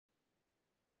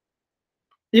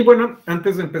Y bueno,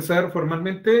 antes de empezar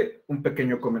formalmente, un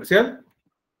pequeño comercial.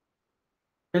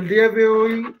 El día de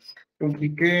hoy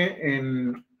publiqué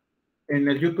en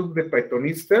el YouTube de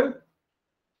Pythonista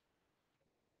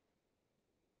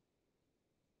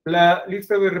la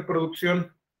lista de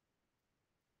reproducción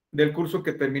del curso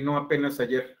que terminó apenas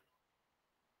ayer,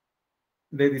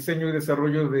 de diseño y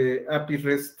desarrollo de APIs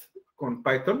REST con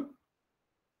Python.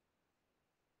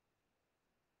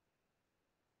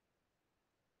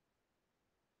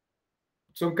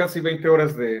 Son casi 20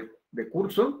 horas de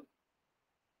curso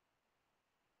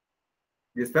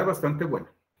y está bastante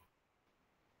bueno.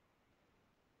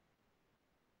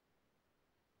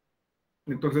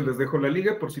 Entonces les dejo la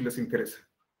liga por si les interesa.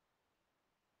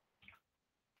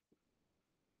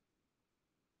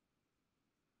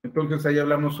 Entonces ahí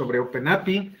hablamos sobre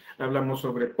OpenAPI, hablamos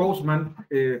sobre Postman,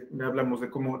 hablamos de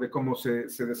cómo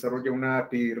se desarrolla una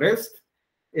API REST.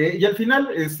 Y al final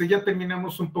ya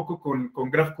terminamos un poco con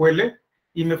GraphQL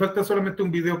y me falta solamente un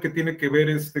video que tiene que ver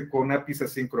con APIs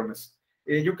asíncronas.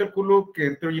 Yo calculo que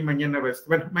entre hoy y mañana va a estar.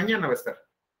 Bueno, mañana va a estar.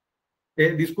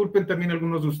 Disculpen también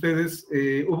algunos de ustedes,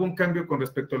 hubo un cambio con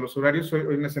respecto a los horarios.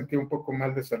 Hoy me sentí un poco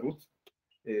mal de salud,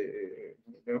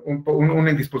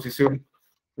 una indisposición.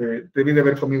 Debí de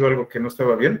haber comido algo que no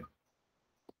estaba bien.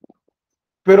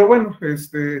 Pero bueno,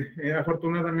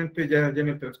 afortunadamente ya en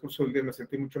el transcurso del día me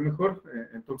sentí mucho mejor,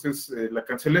 entonces la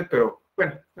cancelé, pero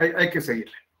bueno, hay que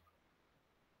seguirle.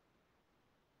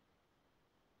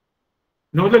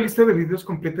 ¿No es la lista de videos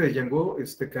completa de Django,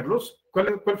 Carlos?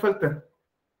 ¿Cuál falta?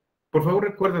 Por favor,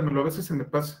 recuérdamelo, a veces se me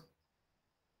pasa.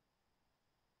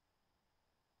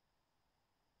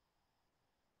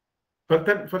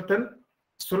 ¿Faltan?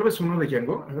 ¿Solo es uno de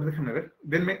Django? A ver, déjame ver.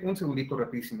 Denme un segundito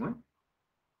rapidísimo, ¿eh?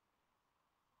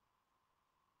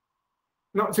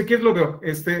 No, si quieres lo veo.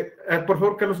 Por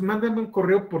favor, Carlos, mándame un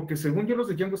correo porque según yo los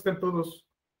de Django están todos.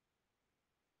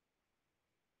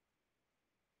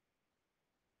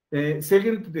 Si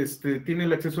alguien tiene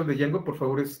el acceso al de Django, por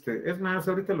favor, es más,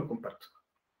 ahorita lo comparto.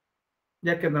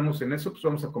 Ya que andamos en eso, pues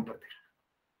vamos a compartir.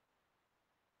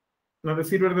 A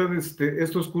decir verdad,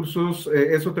 estos cursos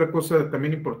es otra cosa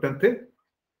también importante.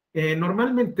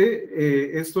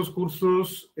 Normalmente, estos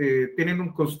cursos tienen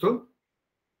un costo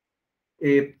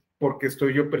porque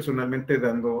estoy yo personalmente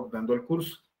dando el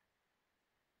curso.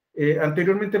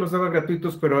 Anteriormente los daba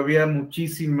gratuitos, pero había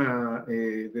muchísima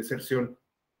deserción.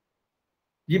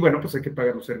 Y bueno, pues hay que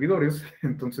pagar los servidores,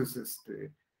 entonces,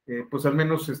 pues al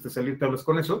menos salir tablas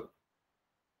con eso.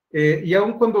 Y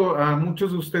aun cuando a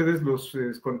muchos de ustedes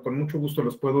con mucho gusto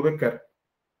los puedo becar,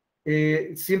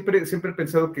 siempre he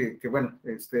pensado que bueno,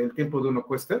 el tiempo de uno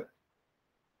cuesta.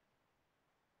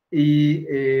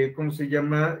 Y, ¿cómo se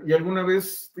llama? Y alguna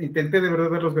vez intenté de verdad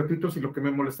dar los gratuitos y lo que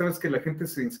me molestaba es que la gente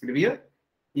se inscribía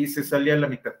y se salía a la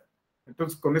mitad.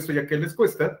 Entonces, con esto ya que les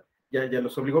cuesta, ya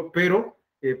los obligo, pero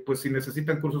pues si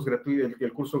necesitan cursos gratuitos,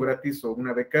 el curso gratis o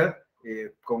una beca,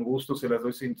 con gusto se las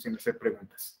doy sin hacer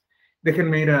preguntas.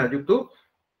 Déjenme ir a YouTube.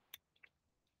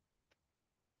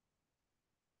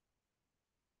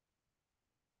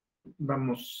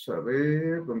 Vamos a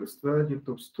ver dónde está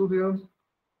YouTube Studio.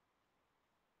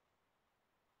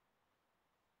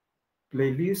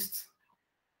 Playlist.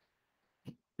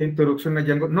 Introducción a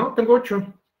Django. No, tengo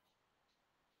 8.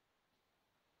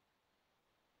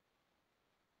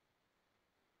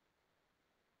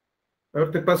 A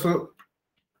ver,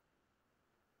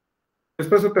 les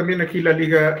paso también aquí la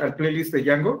liga al playlist de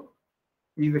Django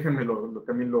y déjenme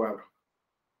también lo abro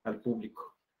al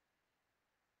público.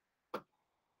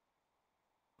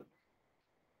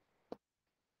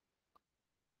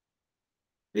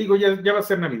 Digo, ya va a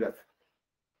ser Navidad.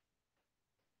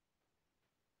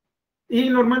 Y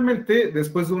normalmente,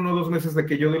 después de 1 o 2 meses de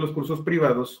que yo doy los cursos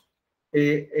privados,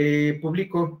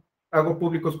 hago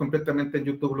públicos completamente en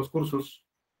YouTube los cursos,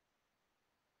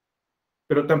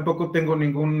 pero tampoco tengo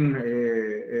ninguna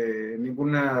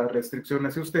restricción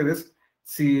hacia ustedes.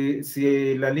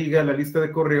 Si la lista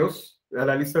de correos, a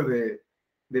la lista de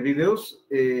videos,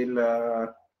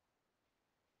 la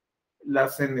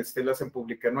hacen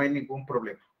pública, no hay ningún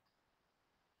problema.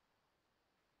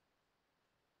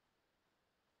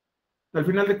 Al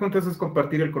final de cuentas es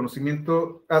compartir el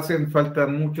conocimiento. Hacen falta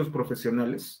muchos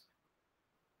profesionales.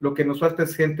 Lo que nos falta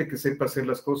es gente que sepa hacer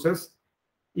las cosas.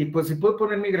 Y pues si puedo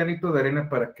poner mi granito de arena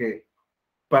para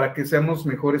que seamos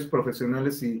mejores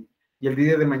profesionales y el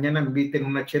día de mañana me inviten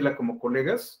una chela como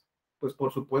colegas, pues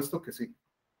por supuesto que sí.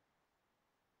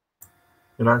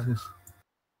 Gracias.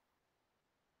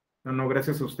 No,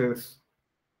 gracias a ustedes.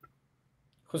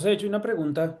 José, he hecho una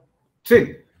pregunta.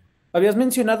 Sí. Habías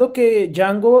mencionado que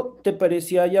Django te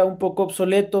parecía ya un poco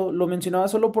obsoleto. ¿Lo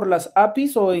mencionabas solo por las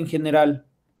APIs o en general?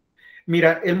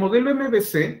 Mira, el modelo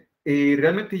MVC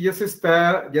realmente ya se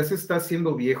está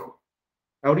haciendo viejo.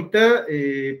 Ahorita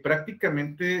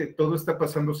prácticamente todo está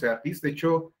pasándose a APIs. De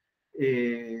hecho,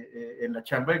 en la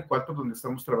chamba, en cuanto donde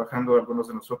estamos trabajando algunos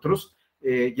de nosotros,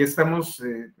 ya estamos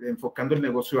enfocando el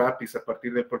negocio a APIs a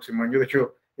partir del próximo año. De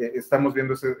hecho, estamos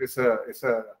viendo esa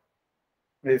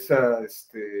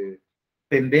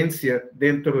tendencia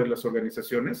dentro de las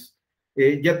organizaciones.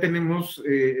 Ya tenemos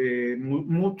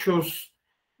muchos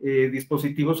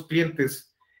dispositivos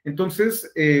clientes.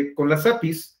 Entonces, con las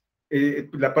APIs,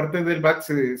 la parte del back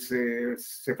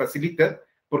se facilita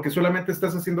porque solamente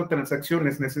estás haciendo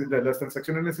transacciones, las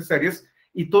transacciones necesarias,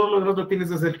 y todo lo demás lo tienes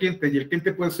desde el cliente, y el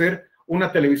cliente puede ser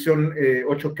una televisión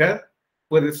 8K,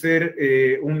 puede ser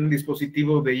un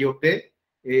dispositivo de IoT,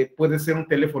 puede ser un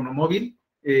teléfono móvil,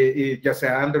 ya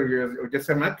sea Android o ya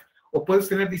sea Mac, o puedes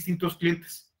tener distintos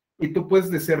clientes, y tú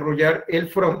puedes desarrollar el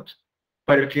front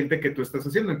para el cliente que tú estás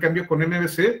haciendo. En cambio, con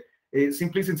MVC,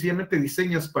 simple y sencillamente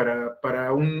diseñas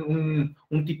para un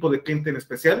tipo de cliente en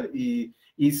especial, y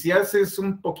si haces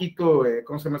un poquito,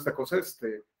 ¿cómo se llama esta cosa?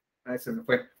 Ahí se me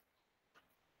fue.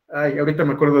 Ay, ahorita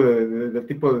me acuerdo del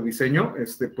tipo de diseño,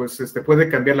 pues puede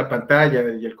cambiar la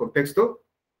pantalla y el contexto,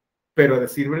 pero a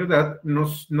decir verdad,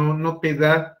 no te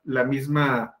da la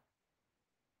misma,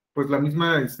 pues la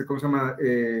misma, ¿cómo se llama?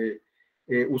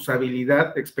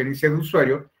 Usabilidad, experiencia de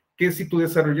usuario, que si tú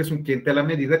desarrollas un cliente a la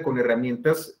medida con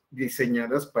herramientas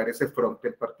diseñadas para ese front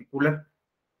en particular.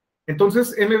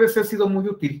 Entonces, MVC ha sido muy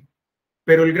útil,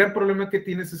 pero el gran problema que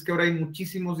tienes es que ahora hay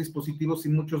muchísimos dispositivos y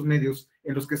muchos medios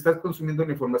en los que estás consumiendo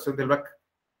la información del back.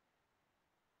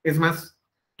 Es más,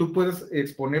 tú puedes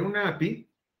exponer una API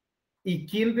y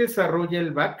quien desarrolla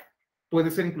el back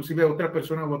puede ser inclusive otra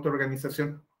persona u otra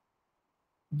organización.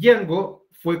 Django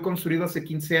fue construido hace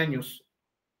 15 años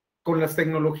con las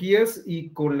tecnologías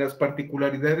y con las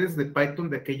particularidades de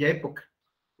Python de aquella época.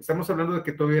 Estamos hablando de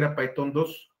que todavía era Python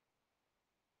 2.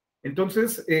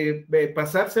 Entonces,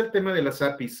 pasarse al tema de las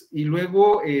APIs y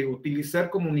luego utilizar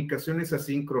comunicaciones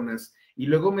asíncronas y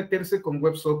luego meterse con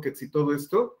WebSockets y todo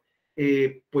esto,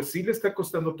 pues sí le está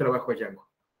costando trabajo a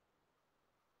Django.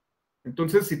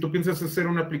 Entonces, si tú piensas hacer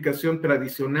una aplicación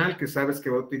tradicional que sabes que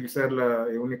va a utilizarla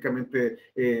únicamente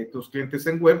tus clientes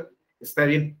en web, está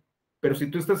bien. Pero si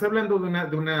tú estás hablando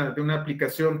de una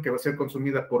aplicación que va a ser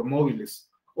consumida por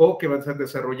móviles o que vas a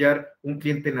desarrollar un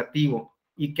cliente nativo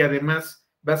y que además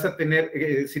vas a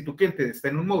tener, si tu cliente está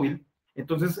en un móvil,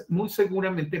 entonces muy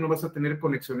seguramente no vas a tener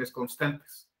conexiones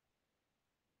constantes.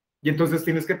 Y entonces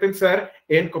tienes que pensar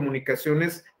en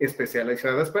comunicaciones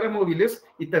especializadas para móviles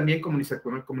y también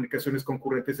comunicaciones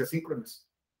concurrentes y asíncronas.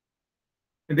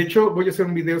 De hecho, voy a hacer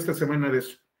un video esta semana de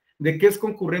eso, de qué es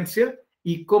concurrencia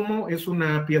y cómo es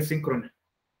una API asíncrona,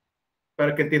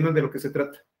 para que entiendan de lo que se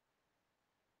trata.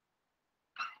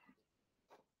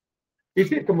 Y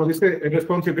sí, como dice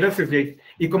Responsive, gracias, Jay.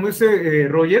 Y como dice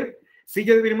Roger, sí,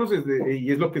 ya deberíamos,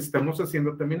 y es lo que estamos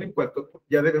haciendo también en cuanto,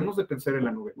 ya debemos de pensar en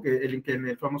la nube, en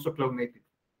el famoso Cloud Native.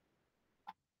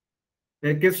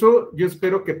 Que eso, yo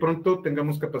espero que pronto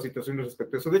tengamos capacitaciones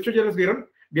respecto a eso. De hecho, ya las vieron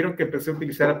que empecé a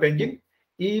utilizar App Engine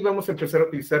y vamos a empezar a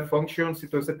utilizar functions y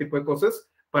todo ese tipo de cosas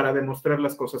para demostrar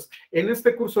las cosas. En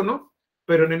este curso no,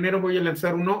 pero en enero voy a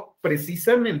lanzar uno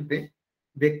precisamente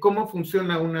de cómo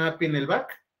funciona una API en el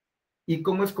back y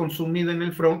cómo es consumida en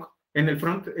el front.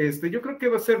 Yo creo que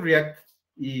va a ser React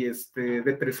y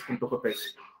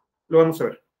D3.js. Lo vamos a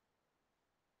ver.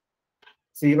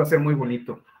 Sí, va a ser muy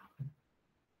bonito.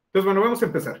 Entonces, bueno, vamos a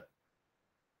empezar.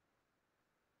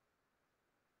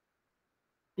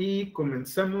 Y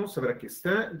comenzamos, a ver, aquí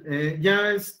está.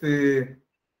 Ya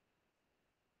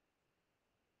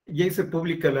hice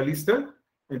pública la lista,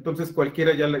 entonces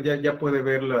cualquiera ya puede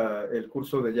ver el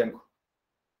curso de Django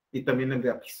y también el de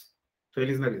APIs.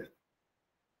 Feliz Navidad.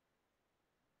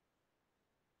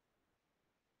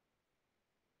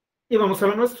 Y vamos a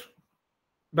lo nuestro.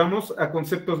 Vamos a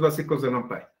conceptos básicos de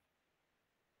Numpy.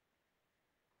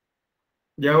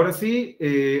 Y ahora sí,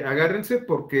 agárrense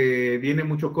porque viene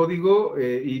mucho código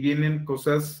y vienen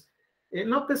cosas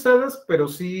no pesadas, pero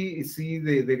sí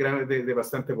de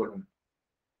bastante volumen.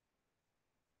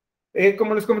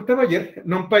 Como les comentaba ayer,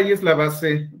 Numpy es la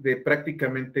base de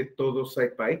prácticamente todo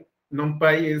SciPy.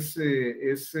 Numpy es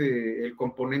el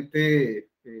componente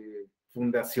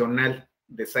fundacional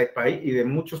de SciPy y de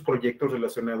muchos proyectos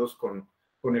relacionados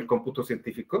con el cómputo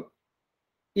científico.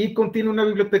 Y contiene una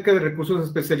biblioteca de recursos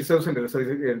especializados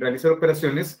en realizar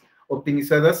operaciones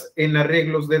optimizadas en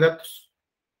arreglos de datos.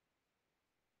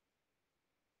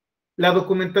 La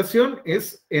documentación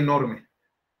es enorme.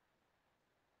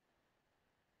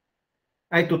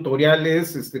 Hay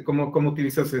tutoriales, cómo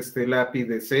utilizas la API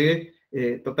de C,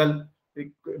 total,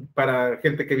 para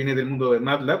gente que viene del mundo de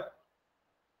MATLAB.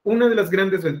 Una de las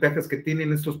grandes ventajas que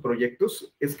tienen estos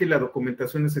proyectos es que la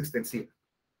documentación es extensiva.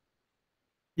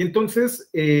 Y entonces,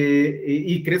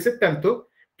 y crece tanto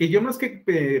que yo más que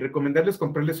recomendarles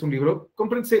comprarles un libro,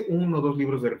 cómprense 1 o 2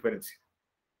 libros de referencia.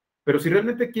 Pero si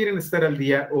realmente quieren estar al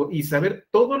día y saber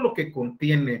todo lo que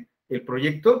contiene el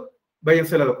proyecto,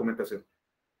 váyanse a la documentación.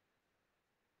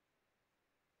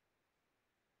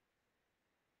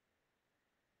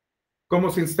 ¿Cómo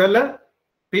se instala?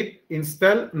 Pip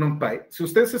install Numpy. Si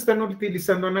ustedes están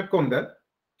utilizando Anaconda,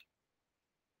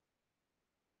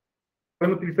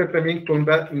 van a utilizar también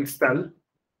conda install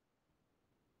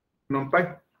Numpy.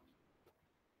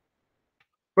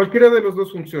 Cualquiera de los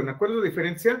dos funciona. ¿Cuál es la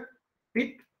diferencia?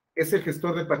 Pip es el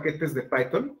gestor de paquetes de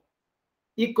Python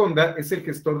y conda es el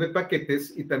gestor de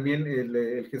paquetes y también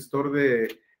el gestor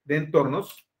de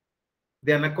entornos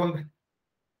de Anaconda.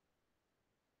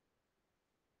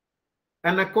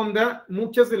 Anaconda,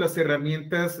 muchas de las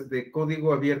herramientas de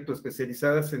código abierto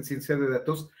especializadas en ciencia de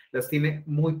datos las tiene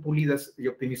muy pulidas y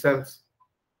optimizadas.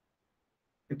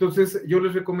 Entonces, yo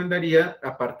les recomendaría,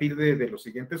 a partir de los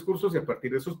siguientes cursos y a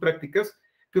partir de sus prácticas,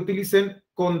 que utilicen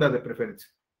conda de preferencia.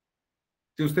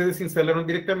 Si ustedes instalaron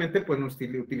directamente, pueden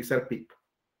utilizar pip.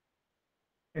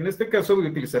 En este caso, voy a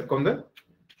utilizar conda.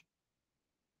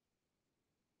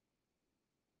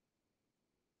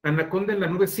 Anaconda en la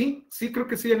nube, sí, creo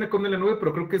que sí, Anaconda en la nube,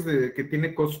 pero creo que es que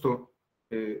tiene costo,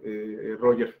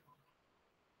 Roger.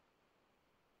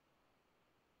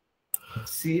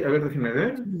 Sí, a ver, déjenme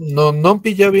ver. No,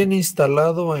 Numpy ya viene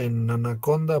instalado en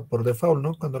Anaconda por default,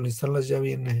 ¿no? Cuando lo instalas ya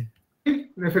viene.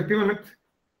 Sí, efectivamente.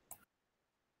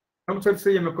 Vamos a ver si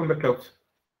hay Anaconda Cloud.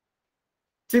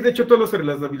 Sí, de hecho, todas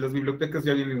las bibliotecas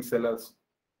ya vienen instaladas.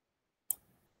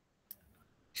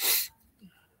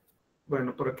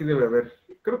 Bueno, por aquí debe haber.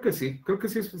 Creo que sí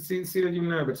hay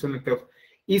una versión en cloud.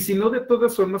 Y si no, de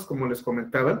todas formas, como les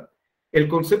comentaba, el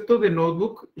concepto de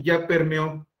notebook ya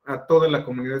permeó a toda la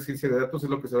comunidad de ciencia de datos, es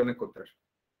lo que se van a encontrar.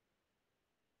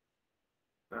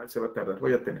 Se va a tardar,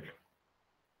 voy a tenerlo.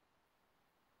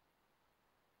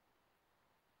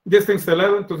 Ya está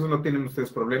instalado, entonces no tienen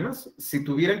ustedes problemas.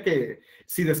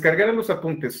 Si descargaran los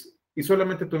apuntes y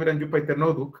solamente tuvieran Jupyter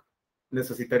Notebook,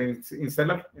 necesitarían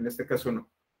instalar, en este caso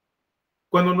no.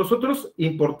 Cuando nosotros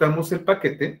importamos el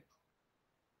paquete,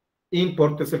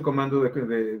 import es el comando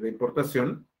de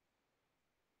importación,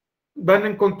 van a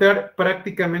encontrar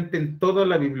prácticamente en toda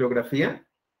la bibliografía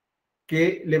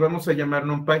que le vamos a llamar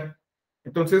NumPy.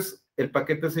 Entonces, el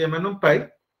paquete se llama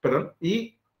NumPy,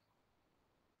 y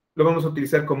lo vamos a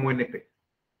utilizar como NP.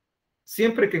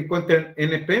 Siempre que encuentren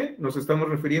NP, nos estamos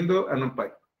refiriendo a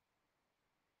NumPy.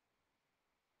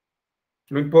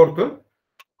 Lo importo,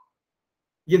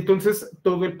 y entonces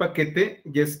todo el paquete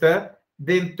ya está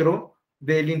dentro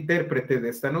del intérprete de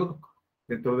esta notebook,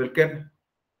 dentro del kernel.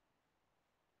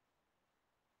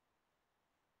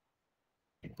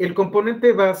 El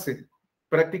componente base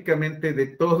prácticamente de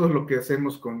todo lo que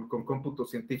hacemos con cómputo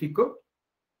científico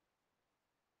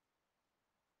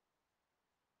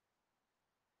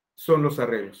son los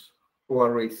arreglos o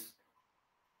arrays.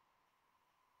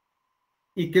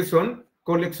 ¿Y qué son?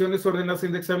 Colecciones ordenadas e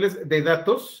indexables de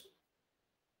datos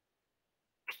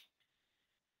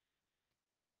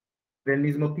del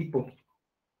mismo tipo.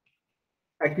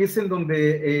 Aquí es en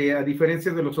donde, a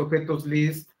diferencia de los objetos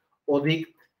list o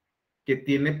dict que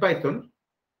tiene Python,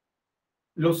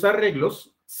 los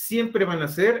arreglos siempre van a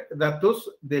ser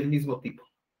datos del mismo tipo.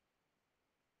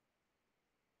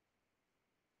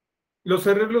 Los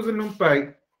arreglos de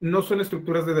NumPy no son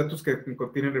estructuras de datos que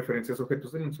contienen referencias a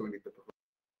objetos. Denme un segundito, por favor.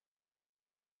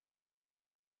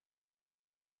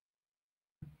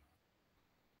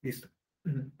 Listo.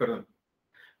 Perdón.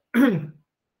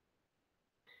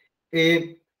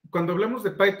 Cuando hablamos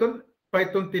de Python,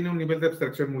 Python tiene un nivel de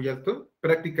abstracción muy alto.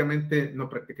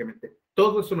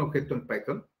 Todo es un objeto en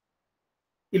Python.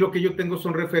 Y lo que yo tengo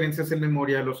son referencias en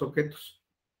memoria a los objetos.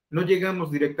 No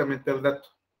llegamos directamente al dato,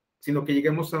 sino que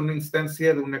llegamos a una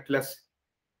instancia de una clase.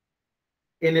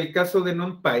 En el caso de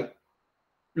NumPy,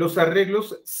 los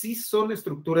arreglos sí son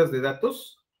estructuras de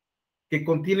datos que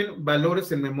contienen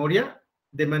valores en memoria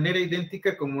de manera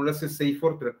idéntica como lo hace C y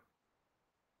Fortran.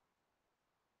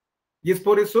 Y es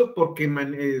por eso,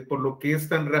 por lo que es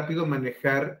tan rápido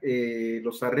manejar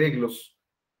los arreglos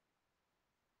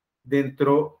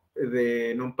dentro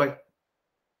de NumPy.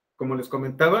 Como les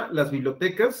comentaba, las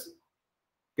bibliotecas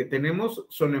que tenemos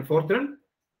son en Fortran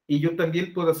y yo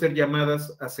también puedo hacer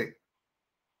llamadas a C,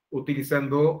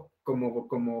 utilizando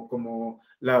como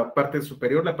la parte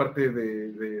superior, la parte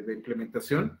de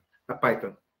implementación a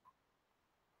Python.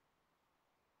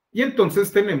 Y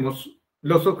entonces tenemos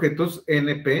los objetos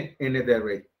NP,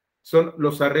 NDArray. Son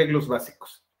los arreglos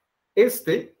básicos.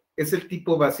 Este es el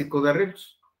tipo básico de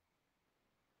arreglos.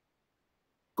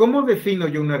 ¿Cómo defino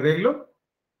yo un arreglo?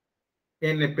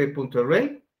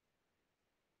 np.array,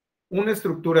 una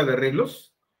estructura de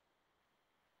arreglos,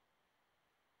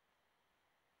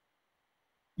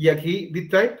 y aquí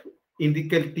dtype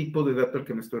indica el tipo de dato al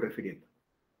que me estoy refiriendo.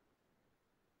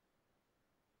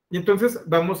 Y entonces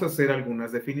vamos a hacer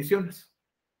algunas definiciones.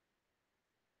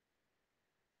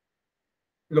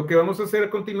 Lo que vamos a hacer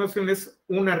a continuación es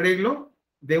un arreglo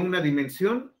de una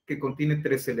dimensión que contiene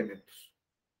 3 elementos.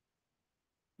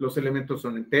 Los elementos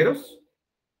son enteros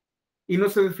y no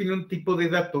se define un tipo de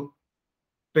dato,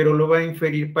 pero lo va a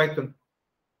inferir Python.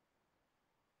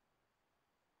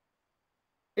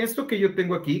 Esto que yo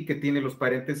tengo aquí, que tiene los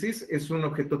paréntesis, es un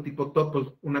objeto tipo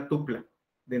tuple, una tupla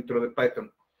dentro de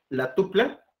Python. La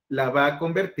tupla la va a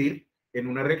convertir en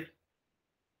un arreglo.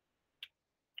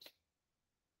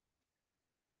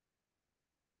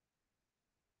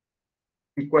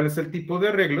 ¿Y cuál es el tipo de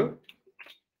arreglo?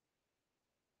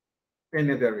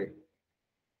 NDArray.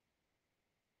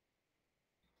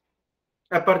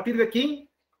 A partir de aquí,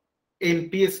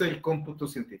 empieza el cómputo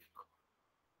científico.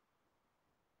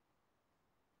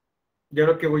 ¿Y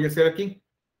ahora qué voy a hacer aquí?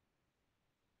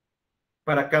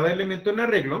 Para cada elemento en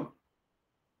arreglo,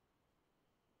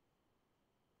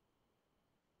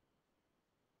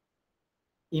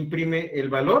 imprime el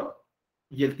valor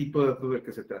y el tipo de dato del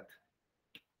que se trata.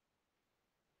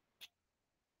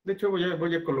 De hecho,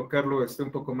 voy a colocarlo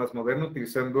un poco más moderno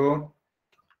utilizando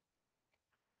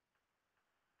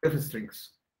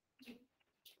fstrings.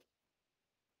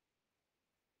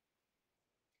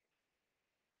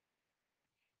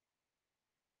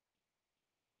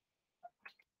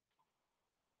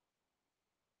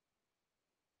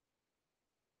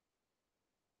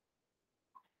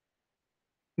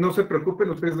 No se preocupen,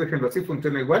 ustedes déjenlo así,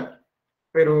 funciona igual,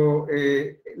 pero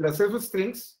las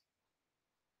fstrings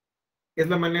es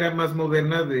la manera más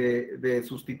moderna de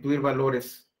sustituir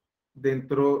valores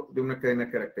dentro de una cadena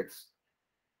de caracteres.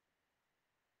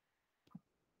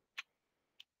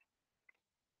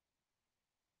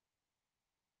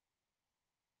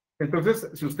 Entonces,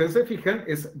 si ustedes se fijan,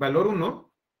 es valor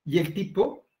 1 y el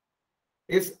tipo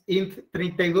es int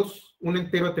 32, un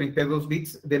entero a 32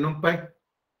 bits de Numpy.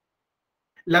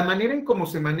 La manera en cómo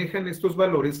se manejan estos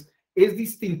valores es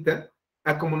distinta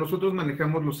a cómo nosotros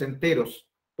manejamos los enteros,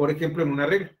 por ejemplo, en una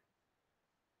regla.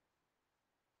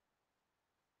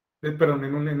 Perdón,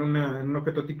 en un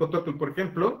objeto tipo total, por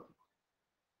ejemplo.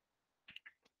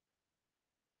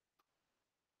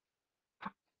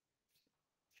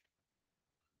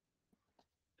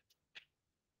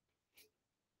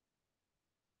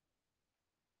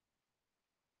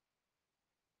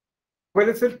 ¿Cuál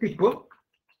es el tipo?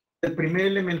 El primer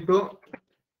elemento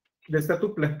de esta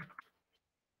tupla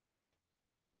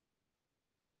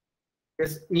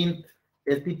es int,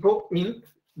 el tipo int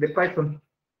de Python.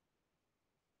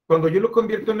 Cuando yo lo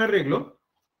convierto en arreglo,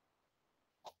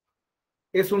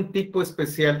 es un tipo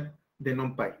especial de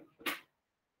Numpy.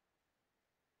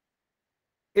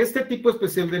 Este tipo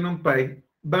especial de Numpy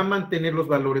va a mantener los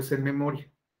valores en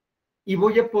memoria y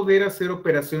voy a poder hacer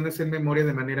operaciones en memoria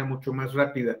de manera mucho más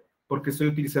rápida porque estoy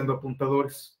utilizando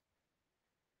apuntadores.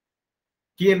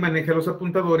 ¿Quién maneja los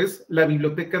apuntadores? La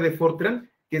biblioteca de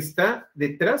Fortran que está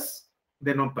detrás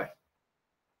de Numpy.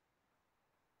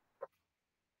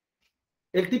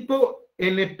 El tipo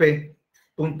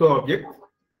np.object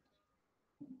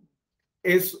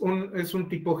es un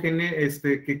tipo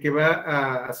que va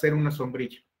a hacer una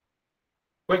sombrilla.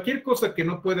 Cualquier cosa que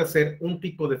no pueda ser un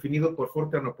tipo definido por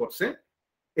Fortran o por C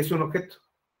es un objeto.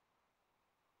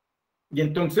 Y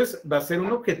entonces va a ser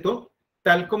un objeto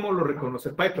tal como lo reconoce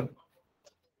Python.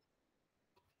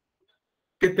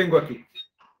 ¿Qué tengo aquí?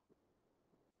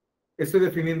 Estoy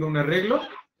definiendo un arreglo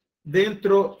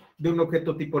dentro de un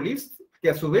objeto tipo list, que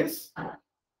a su vez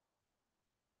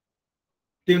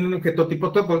tiene un objeto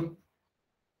tipo tuple.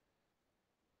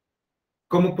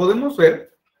 Como podemos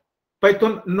ver,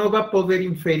 Python no va a poder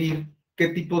inferir qué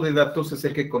tipo de datos es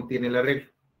el que contiene el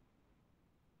arreglo.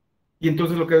 Y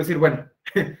entonces lo que va a decir, bueno,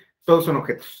 todos son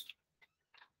objetos.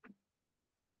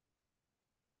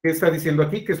 ¿Qué está diciendo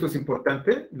aquí? Que esto es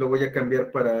importante. Lo voy a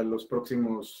cambiar para los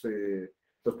próximos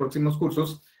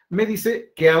cursos. Me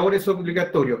dice que ahora es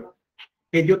obligatorio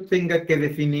que yo tenga que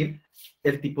definir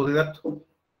el tipo de dato.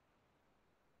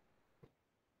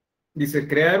 Dice,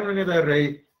 crear un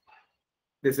array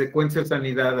de secuencias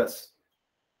anidadas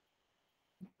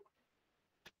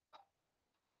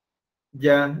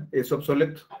ya es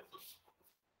obsoleto.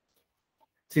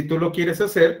 Si tú lo quieres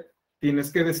hacer,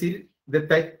 tienes que decir the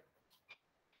type.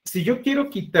 Si yo quiero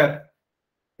quitar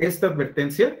esta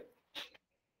advertencia,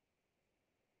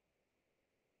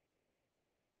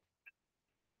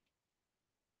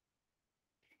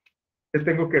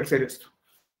 tengo que hacer esto.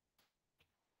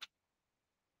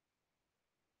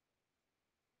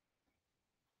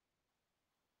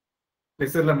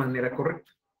 Esa es la manera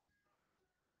correcta.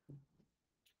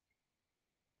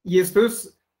 Y esto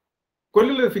es,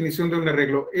 ¿cuál es la definición de un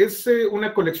arreglo? Es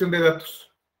una colección de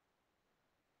datos.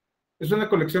 Es una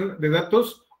colección de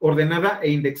datos ordenada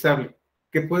e indexable,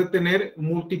 que puede tener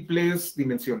múltiples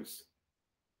dimensiones.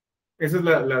 Esa es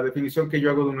la definición que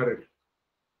yo hago de un arreglo.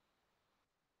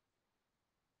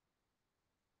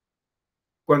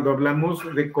 Cuando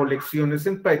hablamos de colecciones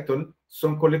en Python,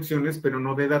 son colecciones, pero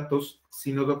no de datos,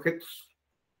 sino de objetos.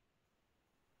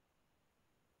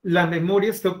 La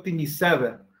memoria está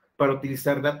optimizada para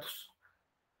utilizar datos.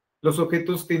 Los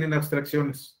objetos tienen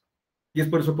abstracciones, y es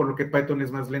por eso por lo que Python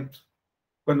es más lento.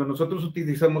 Cuando nosotros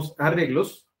utilizamos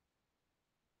arreglos,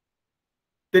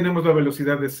 tenemos la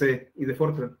velocidad de C y de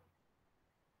Fortran.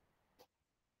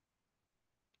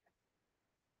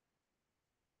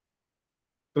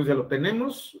 Entonces ya lo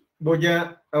tenemos.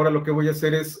 Ahora lo que voy a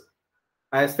hacer es,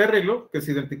 a este arreglo, que es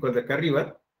idéntico al de acá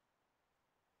arriba,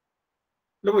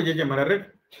 lo voy a llamar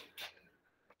arreglo.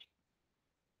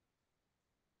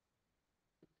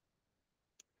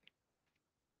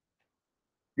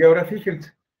 Y ahora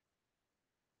fíjense.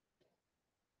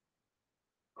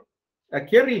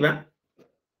 Aquí arriba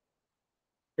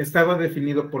estaba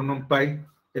definido por Numpy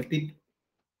el tipo.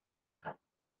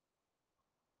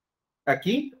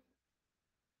 Aquí,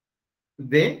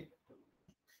 D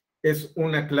es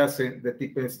una clase de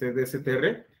tipo de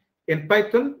str. En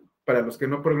Python, para los que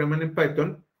no programan en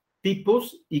Python,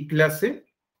 tipos y clase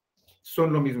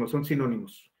son lo mismo, son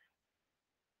sinónimos.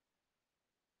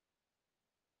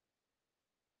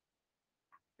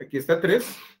 Aquí está 3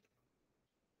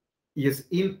 y es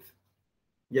int.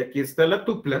 Y aquí está la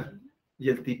tupla y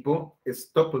el tipo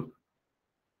es tuple.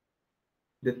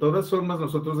 De todas formas,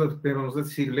 nosotros debemos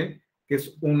decirle que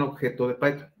es un objeto de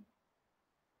Python.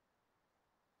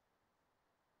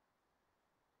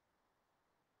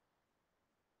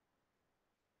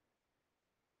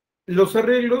 Los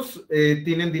arreglos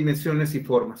tienen dimensiones y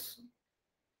formas.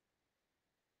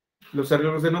 Los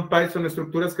arreglos de NumPy son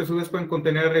estructuras que a su vez pueden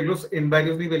contener arreglos en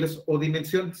varios niveles o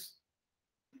dimensiones.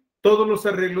 Todos los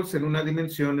arreglos en una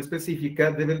dimensión específica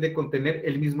deben de contener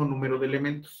el mismo número de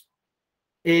elementos.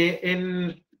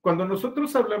 Cuando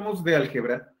nosotros hablamos de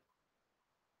álgebra,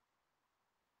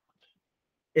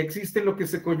 existe lo que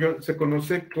se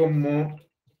conoce como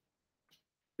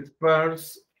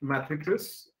sparse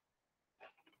matrices.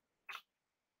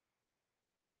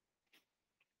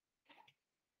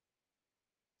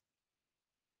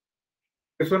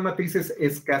 Que son matrices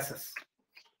escasas.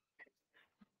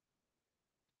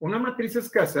 Una matriz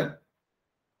escasa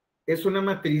es una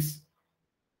matriz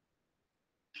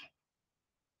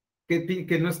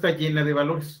que no está llena de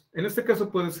valores. En este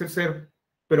caso puede ser 0,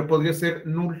 pero podría ser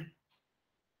null.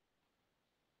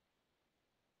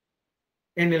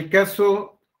 En el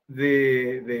caso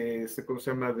 ¿cómo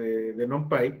se llama? De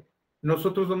NumPy,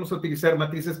 nosotros vamos a utilizar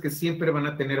matrices que siempre van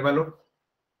a tener valor.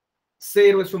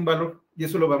 0 es un valor, y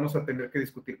eso lo vamos a tener que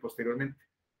discutir posteriormente.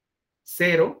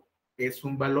 0 es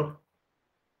un valor.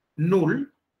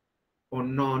 Null o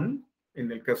none,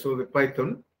 en el caso de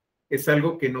Python, es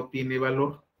algo que no tiene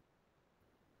valor.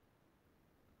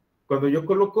 Cuando yo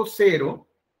coloco 0,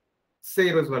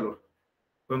 0 es valor.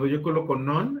 Cuando yo coloco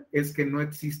none, es que no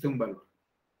existe un valor.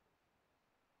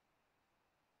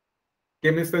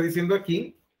 ¿Qué me está diciendo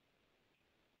aquí?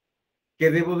 Que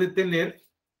debo de tener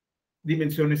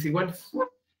dimensiones iguales,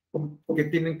 que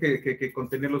tienen que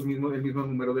contener el mismo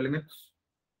número de elementos.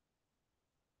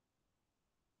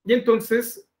 Y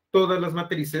entonces, todas las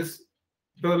matrices,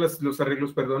 todos los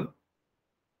arreglos, perdón,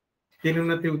 tienen un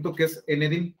atributo que es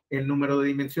ndim, el número de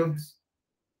dimensiones.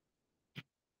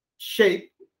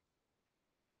 Shape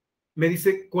me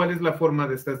dice cuál es la forma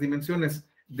de estas dimensiones,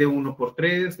 de 1 por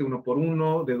 3, de 1 por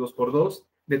 1, de 2 por 2,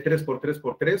 de 3 por 3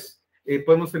 por 3.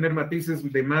 Podemos tener matrices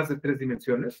de más de 3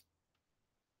 dimensiones.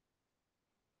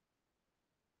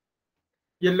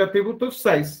 Y el atributo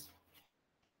size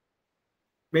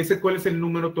me dice cuál es el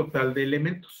número total de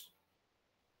elementos.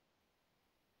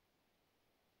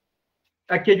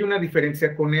 Aquí hay una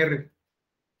diferencia con R.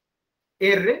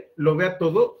 R lo ve a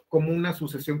todo como una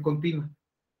sucesión continua.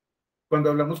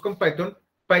 Cuando hablamos con Python,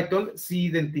 Python sí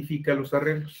identifica los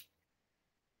arreglos.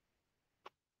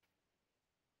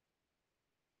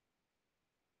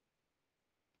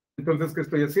 Entonces, ¿qué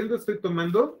estoy haciendo? Estoy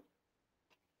tomando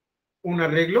un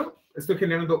arreglo, estoy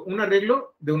generando un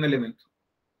arreglo de un elemento.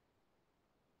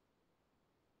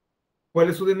 ¿Cuál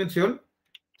es su dimensión?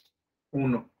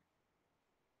 1.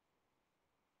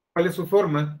 ¿Cuál es su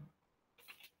forma?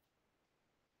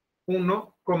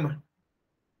 1,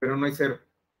 pero no hay 0.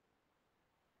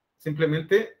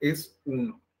 Simplemente es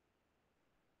 1.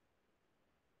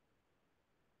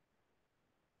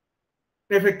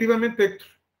 Efectivamente, Héctor.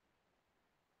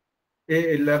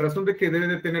 La razón de que debe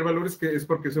de tener valores es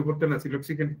porque soportan así lo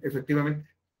exigen, efectivamente.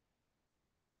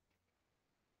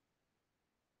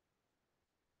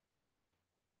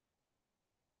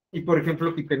 Y por ejemplo,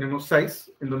 aquí tenemos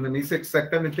size, en donde me dice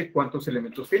exactamente cuántos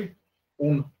elementos tiene.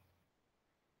 1.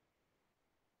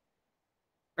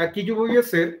 Aquí yo voy a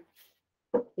hacer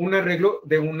un arreglo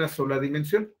de una sola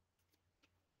dimensión.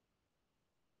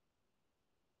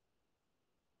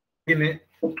 Tiene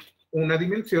una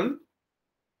dimensión,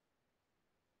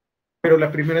 pero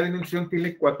la primera dimensión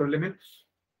tiene 4 elementos.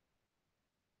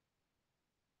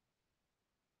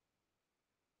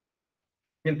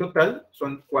 Y en total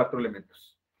son 4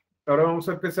 elementos. Ahora vamos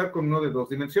a empezar con uno de 2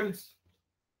 dimensiones.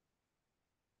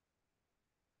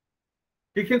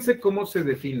 Fíjense cómo se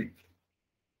define.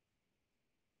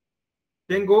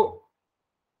 Tengo,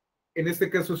 en este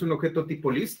caso es un objeto tipo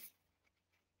list,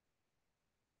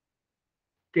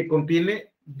 que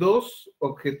contiene 2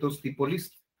 objetos tipo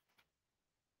list.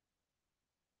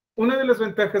 Una de las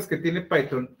ventajas que tiene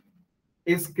Python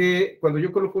es que cuando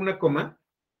yo coloco una coma,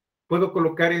 puedo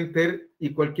colocar enter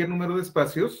y cualquier número de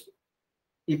espacios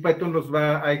y Python los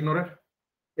va a ignorar.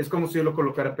 Es como si yo lo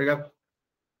colocara pegado.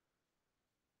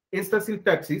 Esta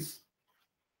sintaxis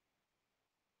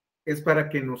es para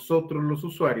que nosotros, los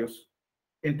usuarios,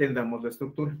 entendamos la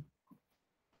estructura.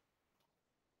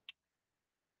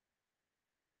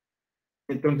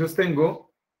 Entonces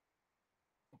tengo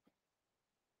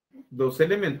 2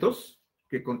 elementos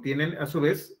que contienen a su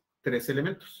vez 3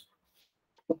 elementos.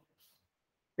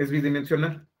 Es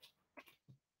bidimensional.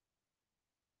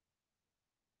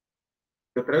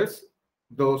 Y otra vez,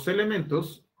 2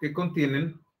 elementos que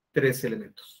contienen 3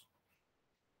 elementos.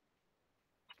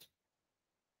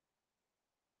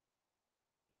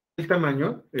 El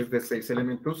tamaño es de 6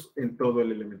 elementos en todo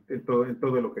el elemento, en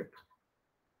todo el objeto.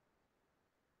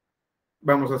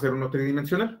 Vamos a hacer uno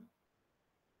tridimensional.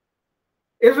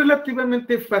 Es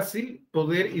relativamente fácil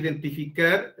poder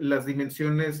identificar las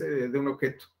dimensiones de un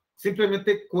objeto.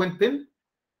 Simplemente cuenten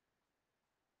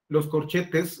los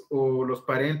corchetes o los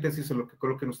paréntesis o lo que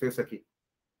coloquen ustedes aquí.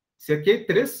 Si aquí hay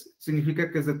 3,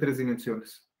 significa que es de 3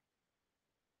 dimensiones.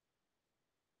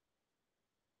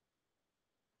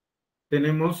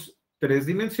 Tenemos 3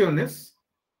 dimensiones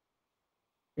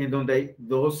en donde hay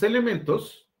 2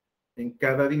 elementos en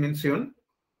cada dimensión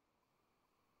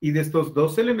y de estos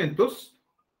 2 elementos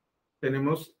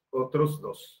tenemos otros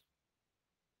 2.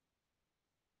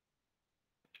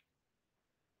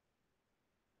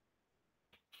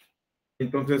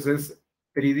 Entonces es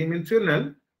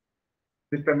tridimensional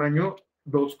de tamaño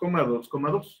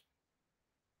 2,2,2.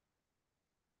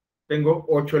 Tengo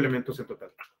 8 elementos en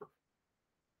total.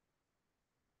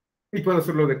 Y puedo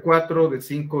hacerlo de 4, de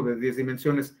 5, de 10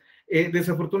 dimensiones.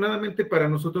 Desafortunadamente para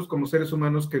nosotros como seres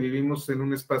humanos que vivimos en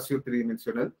un espacio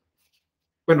tridimensional,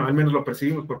 bueno, al menos lo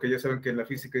percibimos porque ya saben que en la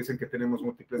física dicen que tenemos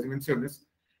múltiples dimensiones,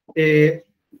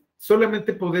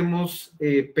 solamente podemos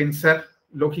pensar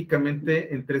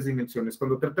lógicamente en 3 dimensiones.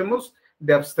 Cuando tratamos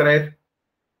de abstraer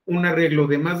un arreglo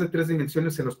de más de 3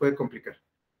 dimensiones se nos puede complicar.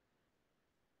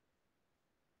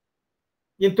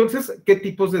 Y entonces, ¿qué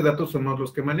tipos de datos somos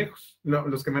los que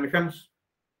manejamos?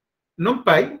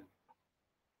 Numpy,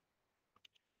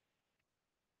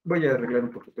 voy a arreglar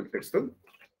un poquito el texto,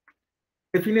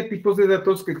 define tipos de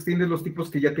datos que extienden los tipos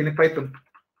que ya tiene Python.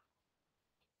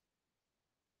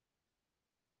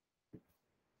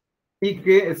 Y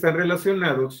que están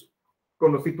relacionados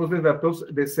con los tipos de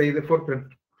datos de C y de Fortran.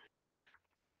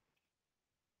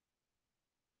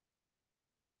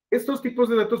 Estos tipos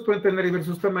de datos pueden tener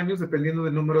diversos tamaños dependiendo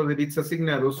del número de bits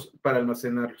asignados para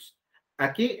almacenarlos.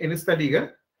 Aquí, en esta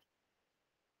liga,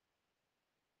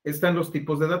 están los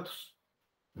tipos de datos.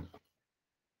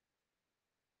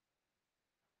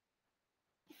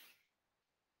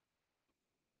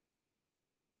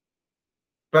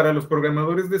 Para los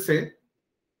programadores de C,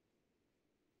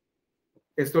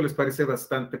 esto les parece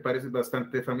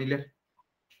bastante familiar.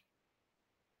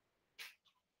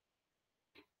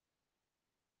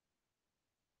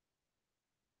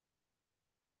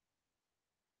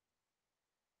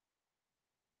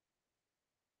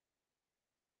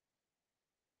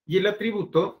 Y el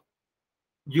atributo,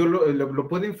 yo lo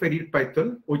puedo inferir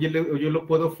Python o yo lo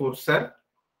puedo forzar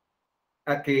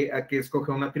a que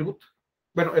escoja un atributo.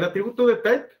 Bueno, el atributo de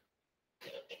type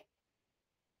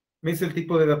me dice el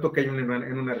tipo de dato que hay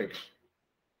en una regla.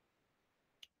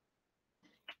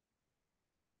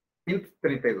 int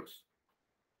 32.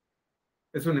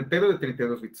 Es un entero de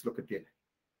 32 bits lo que tiene.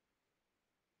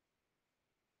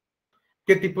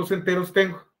 ¿Qué tipos enteros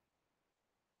tengo?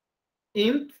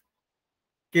 Int,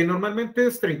 que normalmente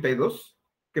es 32,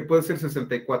 que puede ser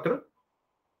 64,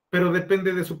 pero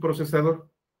depende de su procesador.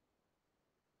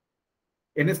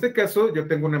 En este caso, yo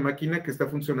tengo una máquina que está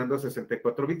funcionando a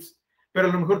 64 bits, pero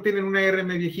a lo mejor tienen un ARM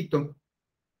viejito.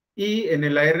 Y en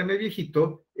el ARM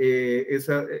viejito,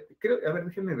 creo, a ver,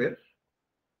 déjenme ver.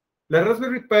 La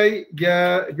Raspberry Pi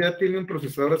ya tiene un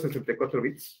procesador a 64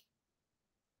 bits.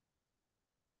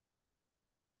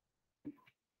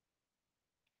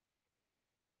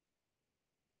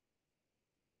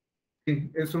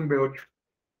 Sí, es un V8.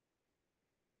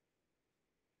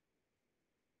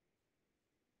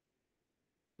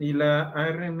 Y la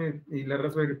ARM y la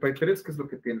Raspberry Pi 3, ¿qué es lo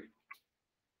que tiene?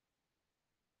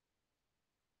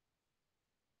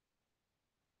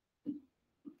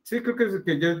 Sí, creo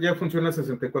que ya funciona a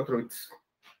 64 bits.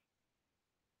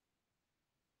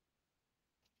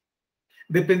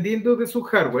 Dependiendo de su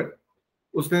hardware,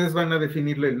 ustedes van a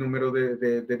definirle el número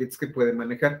de bits que pueden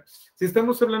manejar. Si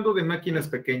estamos hablando de máquinas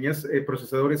pequeñas,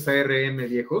 procesadores ARM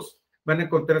viejos, van a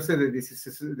encontrarse de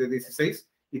 16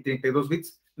 y 32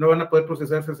 bits. No van a poder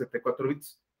procesar 64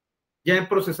 bits. Ya en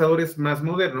procesadores más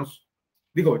modernos,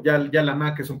 digo, ya la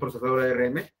Mac es un procesador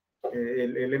ARM,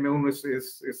 el M1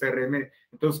 es ARM,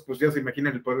 entonces pues ya se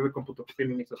imaginan el poder de cómputo que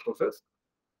tienen esas cosas.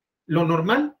 Lo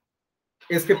normal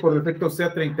es que por defecto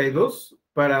sea 32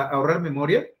 para ahorrar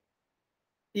memoria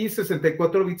y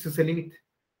 64 bits es el límite.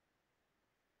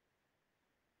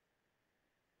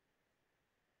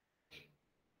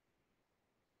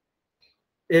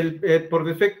 Por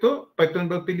defecto, Python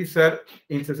va a utilizar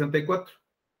el 64.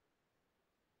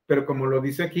 Pero como lo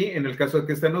dice aquí, en el caso de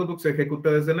que esta notebook se ejecuta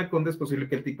desde Anaconda, es posible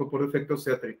que el tipo por defecto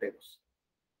sea 32,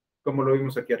 como lo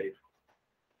vimos aquí arriba.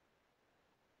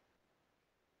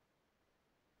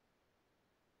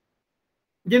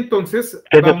 Y entonces...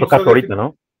 Es nuestro caso ahorita,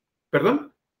 ¿no?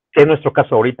 ¿Perdón? Es nuestro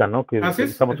caso ahorita, ¿no? Que Así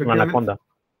utilizamos una Anaconda.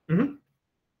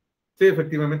 Sí,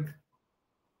 efectivamente.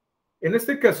 En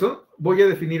este caso, voy a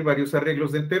definir varios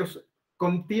arreglos de enteros.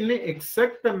 Contiene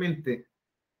exactamente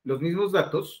los mismos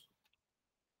datos,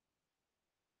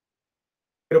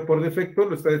 pero por defecto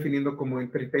lo está definiendo como en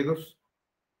 32.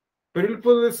 Pero yo le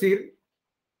puedo decir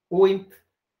uint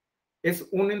es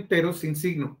un entero sin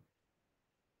signo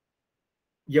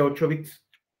y a 8 bits.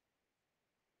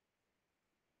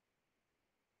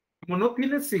 Como no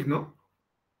tiene signo,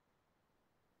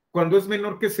 cuando es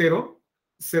menor que 0,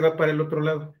 se va para el otro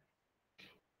lado.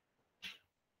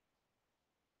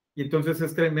 Y entonces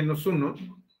este -1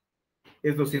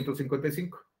 es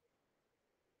 255.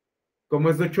 Como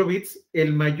es de 8 bits,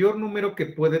 el mayor número que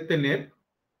puede tener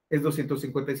es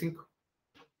 255.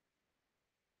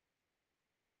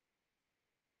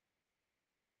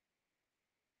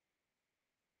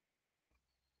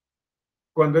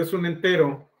 Cuando es un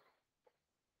entero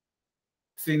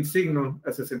sin signo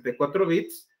a 64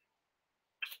 bits,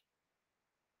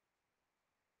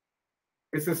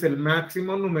 ese es el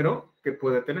máximo número que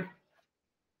puede tener.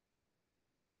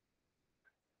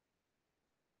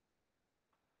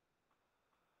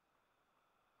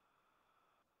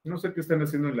 No sé qué están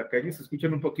haciendo en la calle, se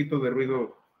escuchan un poquito de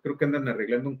ruido, creo que andan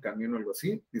arreglando un camión o algo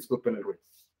así, disculpen el ruido.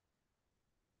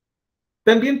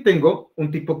 También tengo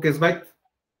un tipo que es byte.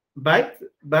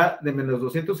 Byte va de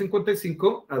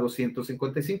 -255 a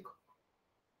 255.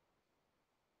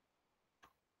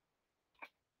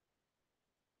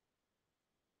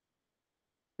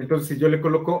 Entonces, si yo le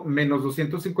coloco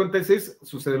 -256,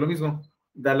 sucede lo mismo,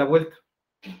 da la vuelta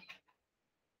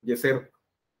y es 0.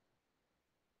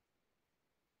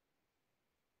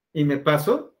 Y me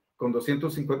paso con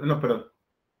 250, no, perdón,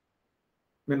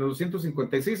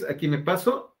 -256, aquí me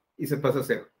paso y se pasa a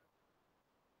 0.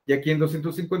 Y aquí en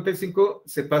 255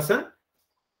 se pasa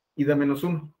y da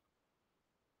 -1.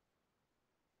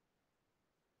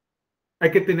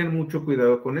 Hay que tener mucho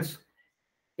cuidado con eso.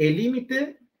 El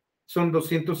límite son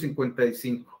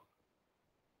 255.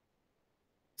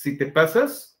 Si te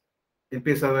pasas,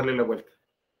 empieza a darle la vuelta.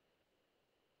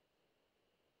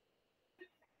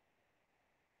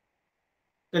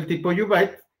 El tipo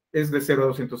ubyte es de 0 a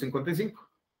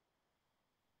 255.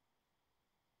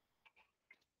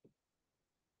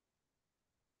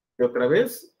 Y otra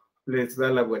vez les da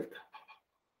la vuelta.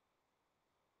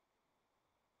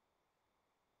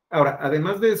 Ahora,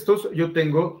 además de estos, yo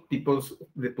tengo tipos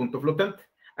de punto flotante.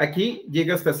 Aquí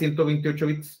llega hasta 128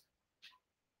 bits.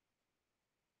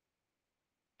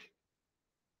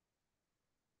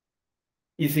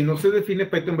 Y si no se define,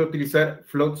 Python va a utilizar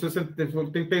float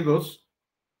 62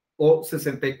 o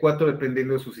 64,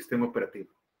 dependiendo de su sistema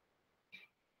operativo.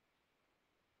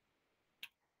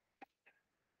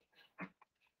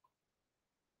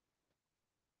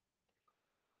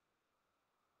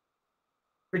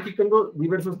 Aquí tengo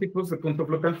diversos tipos de punto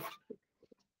flotante.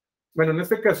 Bueno, en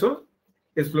este caso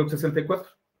es float 64.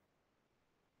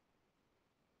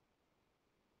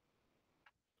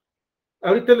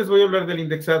 Ahorita les voy a hablar del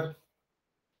indexado.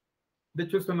 De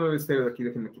hecho, esto no debe estar de aquí,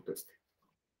 déjenme quitar este.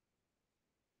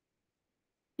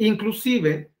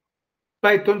 Inclusive,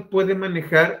 Python puede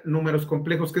manejar números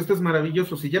complejos, que esto es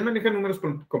maravilloso. Si ya maneja números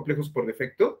complejos por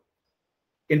defecto,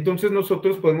 entonces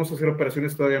nosotros podemos hacer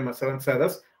operaciones todavía más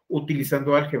avanzadas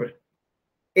utilizando álgebra.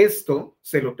 Esto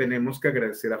se lo tenemos que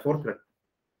agradecer a Fortran.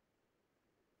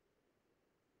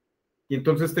 Y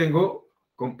entonces tengo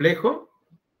complejo.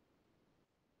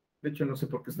 De hecho, no sé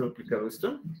por qué está duplicado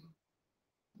esto.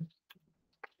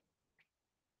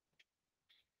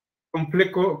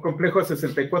 Complejo a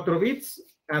 64 bits,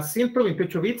 a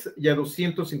 128 bits y a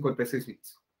 256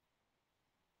 bits.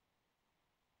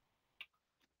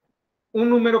 Un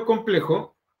número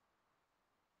complejo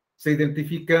se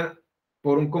identifica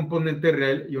por un componente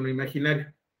real y uno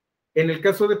imaginario. En el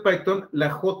caso de Python,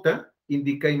 la J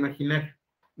indica imaginario,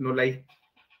 no la I.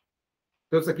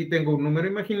 Entonces aquí tengo un número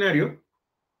imaginario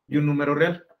y un número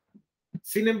real.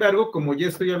 Sin embargo, como ya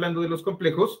estoy hablando de los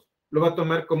complejos, lo va a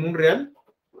tomar como un real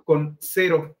con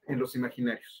 0 en los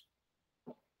imaginarios.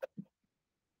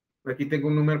 Aquí tengo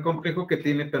un número complejo que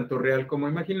tiene tanto real como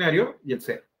imaginario y el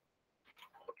 0.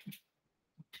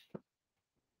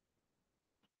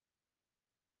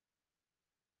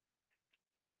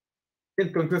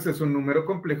 Entonces es un número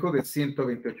complejo de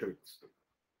 128 bits.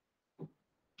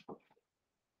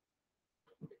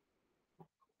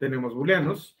 Tenemos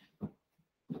booleanos.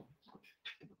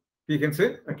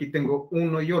 Fíjense, aquí tengo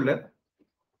 1 y hola.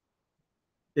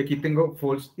 Y aquí tengo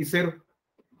false y 0.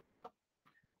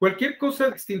 Cualquier cosa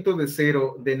distinto de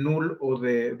 0, de null o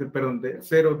perdón, de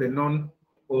 0, de non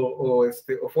o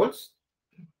false,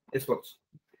 es false.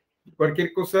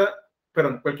 Cualquier cosa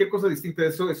distinta de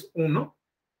eso es 1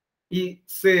 y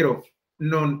 0,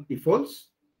 non y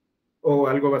false o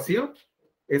algo vacío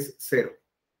es 0.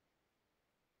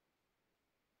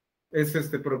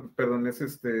 Perdón,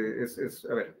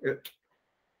 a ver,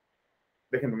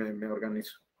 déjenme, me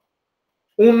organizo.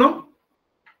 1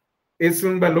 es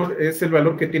el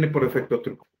valor que tiene por defecto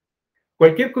true.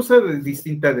 Cualquier cosa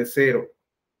distinta de 0,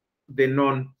 de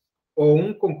non o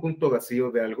un conjunto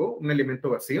vacío de algo, un elemento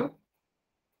vacío,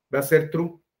 va a ser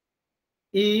true.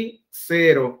 Y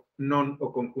 0, non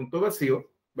o conjunto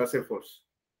vacío va a ser false.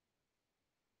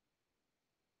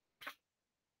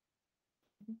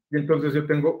 Y entonces yo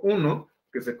tengo 1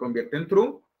 que se convierte en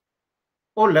true,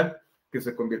 hola que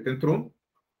se convierte en true,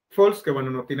 false que bueno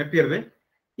no tiene pierde,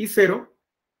 y 0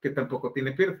 que tampoco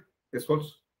tiene pierde, es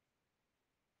false.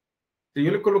 Si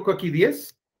yo le coloco aquí 10,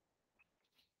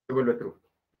 se vuelve true.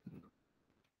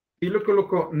 Si le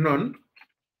coloco non,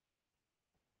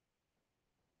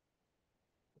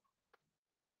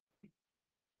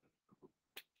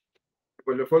 se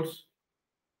vuelve false.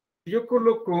 Si yo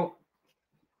coloco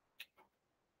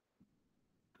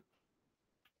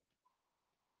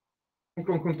un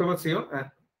conjunto vacío,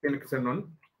 tiene que ser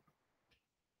non,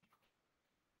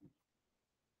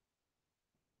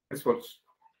 es false.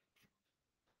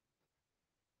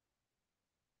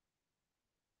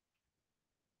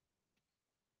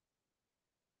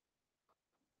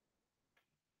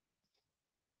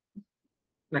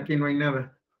 Aquí no hay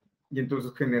nada. Y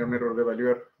entonces genera un error de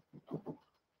evaluar.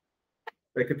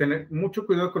 Hay que tener mucho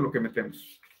cuidado con lo que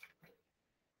metemos.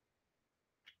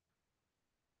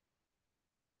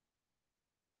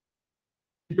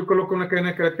 Si yo coloco una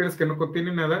cadena de caracteres que no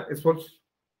contiene nada, es false.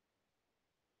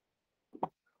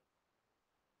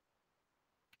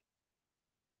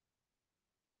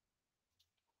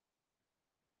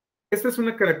 Esta es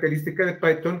una característica de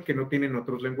Python que no tienen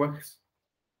otros lenguajes.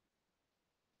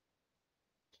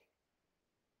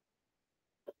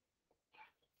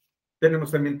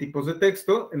 Tenemos también tipos de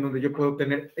texto, en donde yo puedo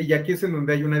tener, y aquí es en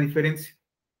donde hay una diferencia.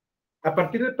 A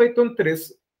partir de Python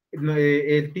 3,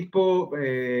 el tipo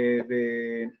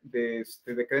de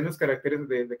cadenas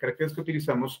de caracteres que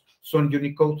utilizamos son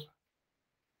Unicode.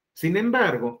 Sin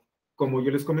embargo, como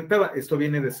yo les comentaba, esto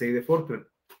viene de C y de Fortran.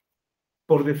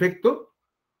 Por defecto,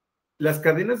 las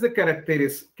cadenas de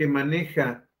caracteres que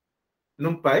maneja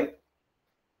Numpy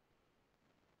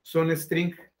son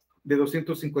string de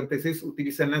 256,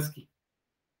 utilizan ASCII.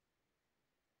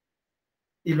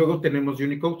 Y luego tenemos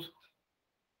Unicode.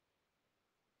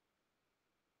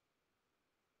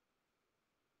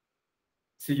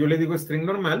 Si yo le digo string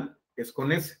normal, es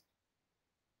con S.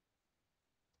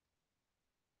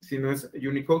 Si no es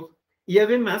Unicode. Y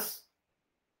además,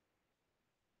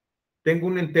 tengo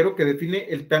un entero que define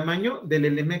el tamaño del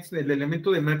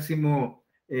elemento de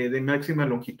máxima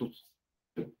longitud.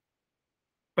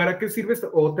 ¿Para qué sirve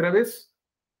esto? Otra vez,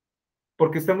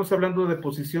 porque estamos hablando de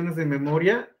posiciones de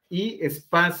memoria y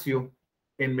espacio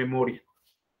en memoria.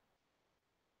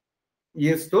 Y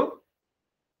esto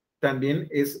también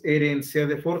es herencia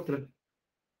de Fortran.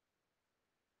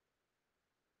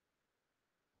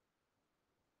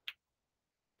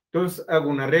 Entonces hago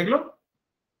un arreglo.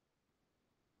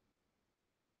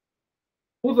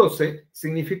 U12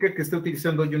 significa que está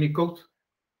utilizando Unicode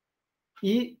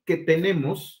y que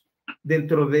tenemos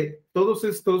dentro de todos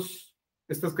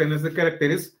estas cadenas de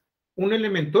caracteres un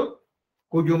elemento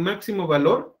cuyo máximo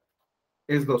valor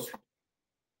es 12.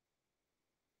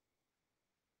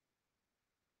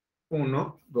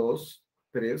 1, 2,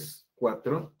 3,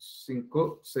 4,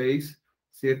 5, 6,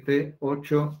 7,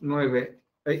 8, 9,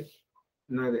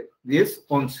 10,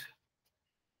 11.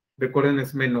 Recuerden,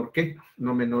 es menor que,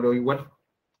 no menor o igual.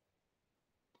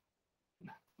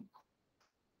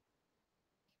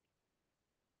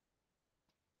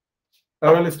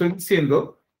 Ahora le estoy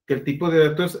diciendo que el tipo de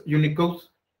datos es Unicode.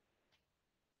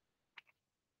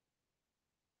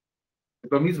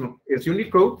 Es lo mismo, es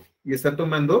Unicode y está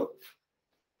tomando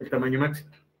el tamaño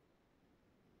máximo.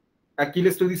 Aquí le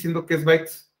estoy diciendo que es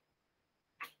bytes.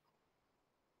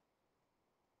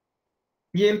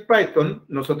 Y en Python,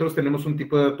 nosotros tenemos un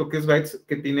tipo de dato que es bytes,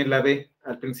 que tiene la B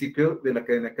al principio de la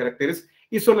cadena de caracteres,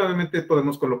 y solamente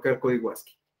podemos colocar código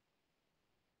ASCII.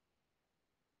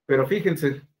 Pero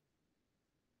fíjense,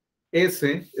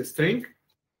 ese string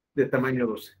de tamaño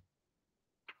 12.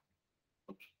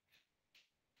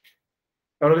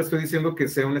 Ahora le estoy diciendo que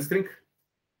sea un string.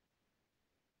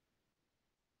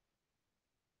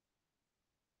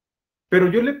 Pero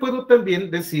yo le puedo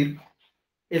también decir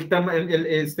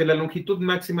la longitud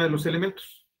máxima de los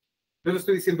elementos. Entonces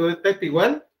estoy diciendo de type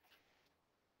igual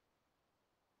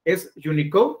es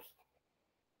Unicode,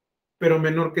 pero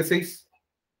menor que 6.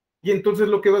 Y entonces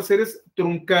lo que va a hacer es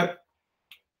truncar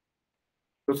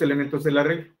los elementos de la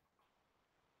regla.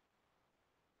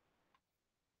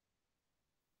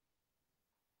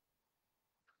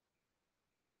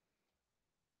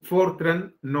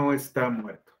 Fortran no está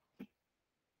muerto.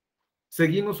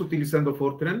 Seguimos utilizando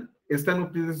Fortran. Están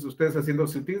ustedes haciendo,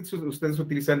 ustedes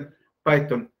utilizan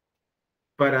Python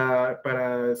para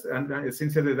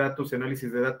ciencia de datos y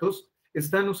análisis de datos,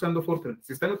 están usando Fortran.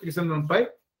 Si están utilizando Numpy,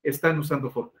 están usando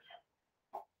Fortran.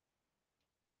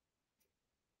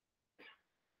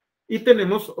 Y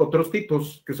tenemos otros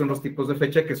tipos, que son los tipos de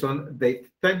fecha, que son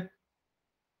datetime.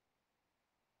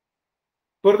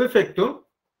 Por defecto,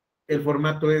 el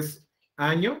formato es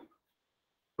año,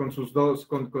 con sus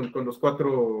con los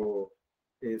 4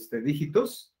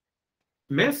 dígitos,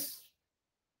 mes,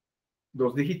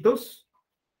 2 dígitos,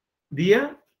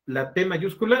 día, la T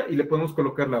mayúscula, y le podemos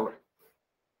colocar la hora.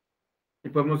 Y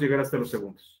podemos llegar hasta los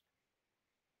segundos.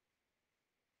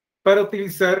 Para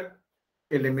utilizar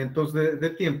elementos de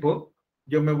tiempo,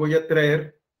 yo me voy a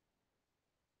traer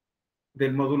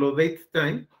del módulo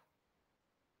datetime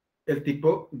el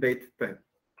tipo datetime.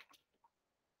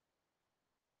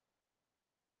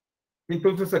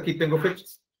 Entonces aquí tengo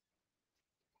fechas.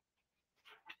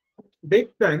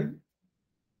 Datetime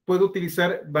puedo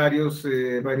utilizar varios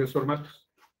formatos.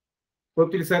 Puedo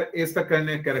utilizar esta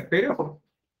cadena de caracteres,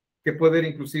 que puede ir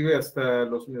inclusive hasta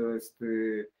los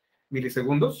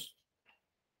milisegundos.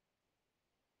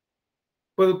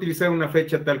 Puedo utilizar una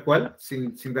fecha tal cual,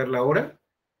 sin dar la hora.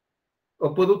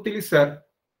 O puedo utilizar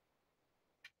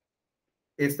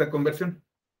esta conversión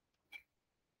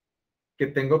que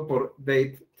tengo por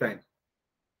datetime.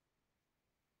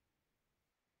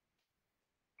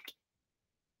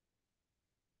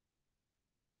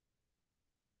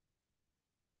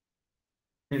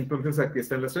 Entonces aquí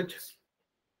están las fechas.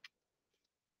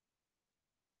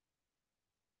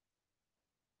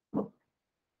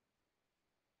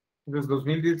 Entonces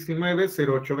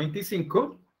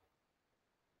 2019-0825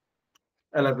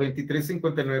 a las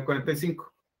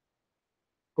 23:59:45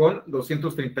 con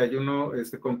 231,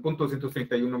 con punto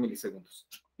 231 milisegundos.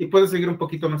 Y puede seguir un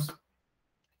poquito más.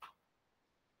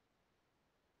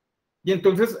 Y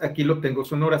entonces aquí lo tengo,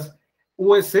 son horas.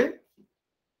 US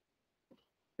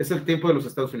es el tiempo de los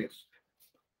Estados Unidos.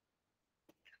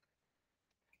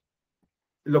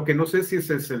 Lo que no sé si es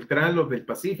el central o del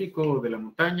Pacífico o de la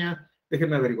montaña.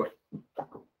 Déjenme averiguar.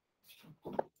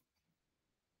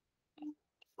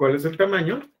 ¿Cuál es el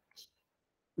tamaño?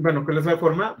 Bueno, ¿cuál es la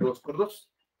forma? 2×2.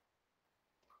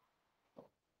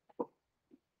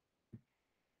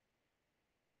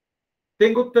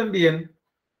 Tengo también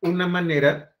una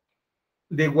manera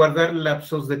de guardar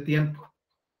lapsos de tiempo.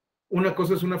 Una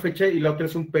cosa es una fecha y la otra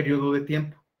es un periodo de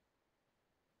tiempo.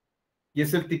 Y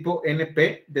es el tipo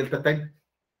NP delta time.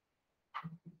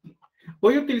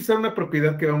 Voy a utilizar una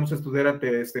propiedad que vamos a estudiar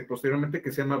posteriormente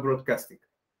que se llama broadcasting.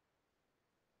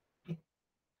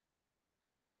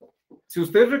 Si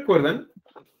ustedes recuerdan,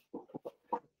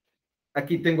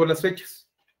 aquí tengo las fechas.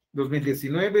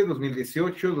 2019,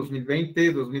 2018,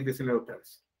 2020, 2019 otra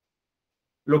vez.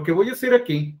 Lo que voy a hacer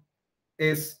aquí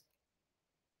es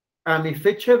a mi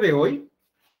fecha de hoy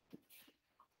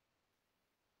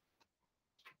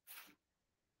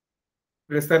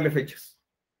restarle fechas.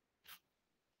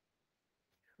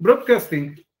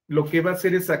 Broadcasting lo que va a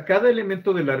hacer es a cada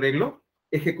elemento del arreglo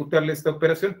ejecutarle esta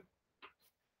operación.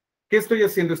 ¿Qué estoy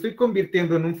haciendo? Estoy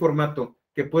convirtiendo en un formato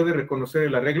que puede reconocer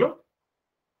el arreglo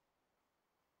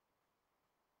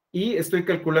y estoy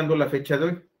calculando la fecha de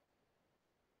hoy.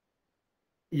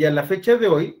 Y a la fecha de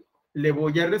hoy le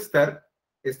voy a restar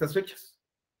estas fechas.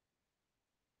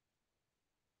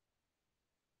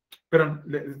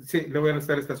 Perdón, sí, le voy a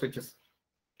restar estas fechas.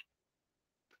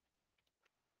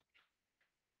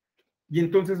 Y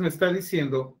entonces me está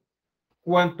diciendo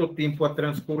cuánto tiempo ha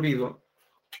transcurrido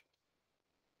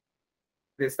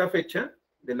de esta fecha,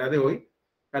 de la de hoy,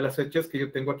 a las fechas que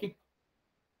yo tengo aquí.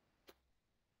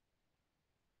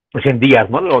 Pues en días,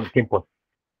 ¿no? Los tiempos.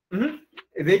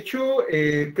 De hecho,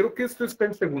 creo que esto está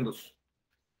en segundos.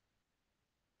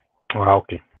 Ah,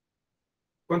 ok.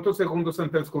 ¿Cuántos segundos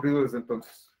han transcurrido desde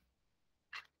entonces?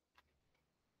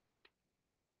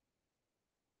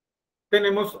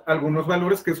 Tenemos algunos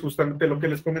valores, que es justamente lo que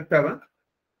les comentaba.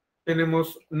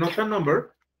 Tenemos not a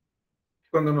number,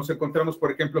 cuando nos encontramos,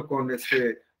 por ejemplo, con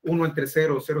 1 entre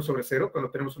 0 o 0 sobre 0, cuando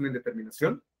tenemos una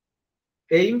indeterminación.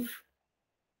 Einf,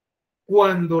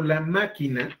 cuando la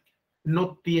máquina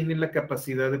no tiene la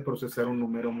capacidad de procesar un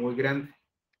número muy grande.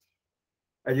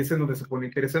 Ahí es en donde se pone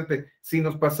interesante. Si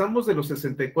nos pasamos de los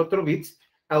 64 bits,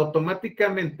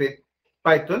 automáticamente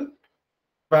Python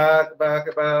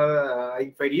va a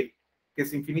inferir que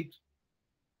es infinito.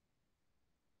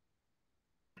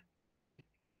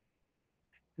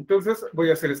 Entonces voy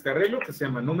a hacer este arreglo que se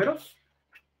llama números,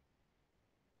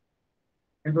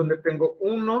 en donde tengo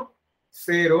 1,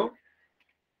 0,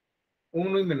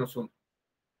 1 y menos 1.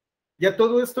 Ya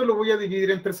todo esto lo voy a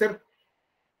dividir entre 0.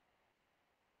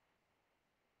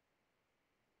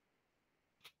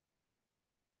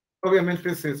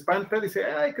 Obviamente se espanta, dice,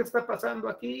 ay, ¿qué está pasando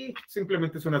aquí?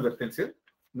 Simplemente es una advertencia,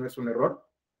 no es un error.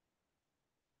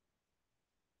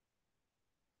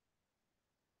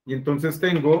 Y entonces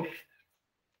tengo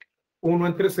 1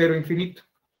 entre 0 infinito.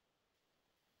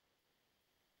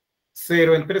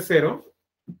 0 entre 0,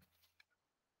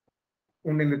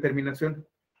 una indeterminación.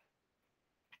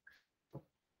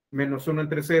 Menos 1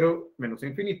 entre 0, menos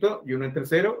infinito, y 1 entre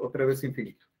 0, otra vez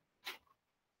infinito.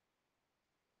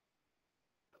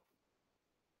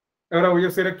 Ahora voy a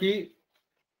hacer aquí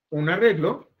un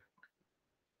arreglo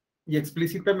y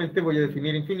explícitamente voy a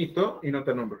definir infinito y not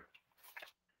a number.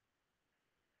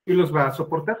 Y los va a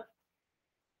soportar.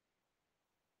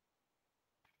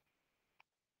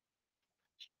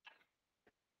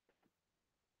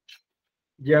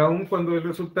 Y aun cuando el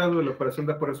resultado de la operación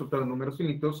da por resultado números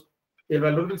finitos, el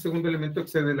valor del segundo elemento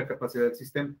excede la capacidad del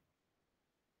sistema.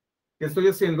 ¿Qué estoy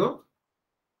haciendo?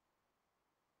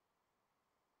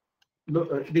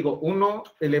 Digo, 1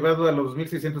 elevado a los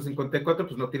 1654,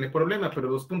 pues no tiene problema, pero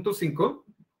 2.5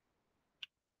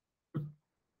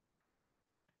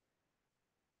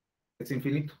 es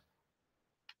infinito.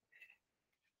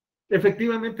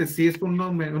 Efectivamente, sí es un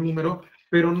número,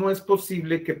 pero no es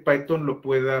posible que Python lo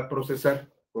pueda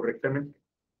procesar correctamente.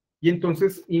 Y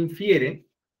entonces infiere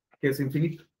que es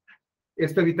infinito.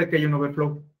 Esto evita que haya un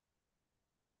overflow.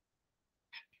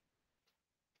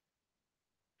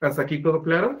 ¿Hasta aquí todo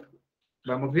claro?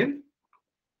 ¿Vamos bien?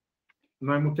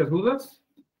 ¿No hay muchas dudas?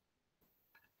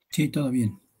 Sí, todo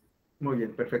bien. Muy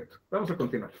bien, perfecto. Vamos a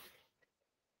continuar.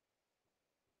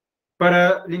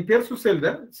 Para limpiar su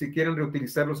celda, si quieren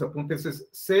reutilizar los apuntes, es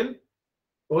cell,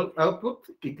 all output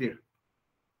y clear.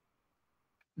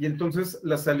 Y entonces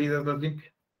las salidas las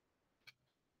limpia.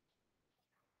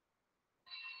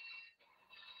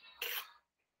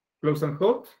 Close and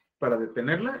hold para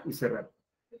detenerla y cerrar.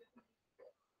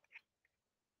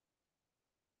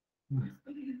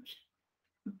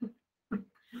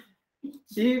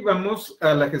 Y vamos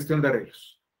a la gestión de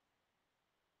arreglos.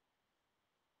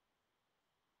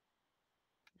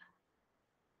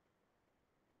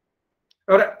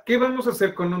 Ahora, ¿qué vamos a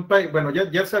hacer con Numpy? Bueno,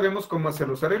 ya sabemos cómo hacer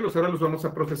los arreglos, ahora los vamos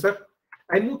a procesar.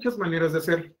 Hay muchas maneras de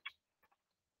hacerlo.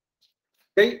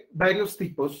 Hay varios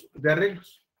tipos de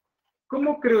arreglos.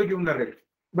 ¿Cómo creo yo un arreglo?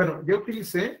 Bueno, yo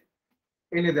utilicé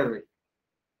NDArray,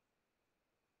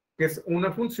 que es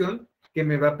una función que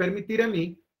me va a permitir a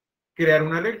mí crear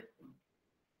un arreglo.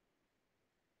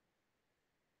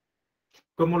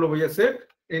 ¿Cómo lo voy a hacer?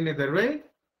 N de array.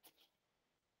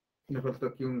 Me faltó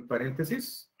aquí un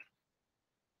paréntesis.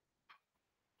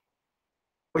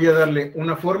 Voy a darle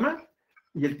una forma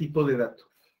y el tipo de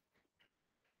dato.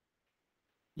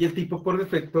 Y el tipo por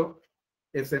defecto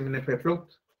es MNP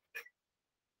float.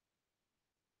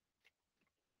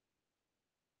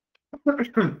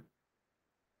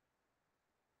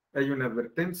 Hay una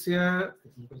advertencia.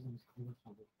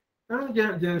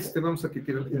 Ya, vamos a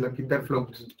quitar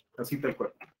float. Así tal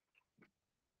cual.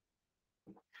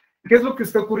 ¿Qué es lo que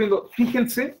está ocurriendo?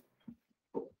 Fíjense,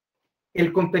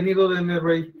 el contenido de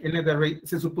N de array,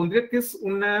 se supondría que es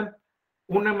una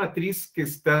matriz que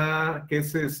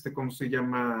es, ¿cómo se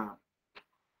llama?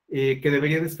 Que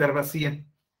debería de estar vacía.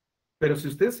 Pero si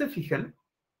ustedes se fijan,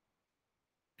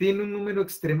 tiene un número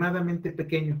extremadamente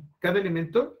pequeño. Cada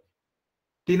elemento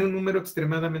tiene un número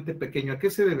extremadamente pequeño. ¿A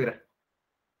qué se deberá?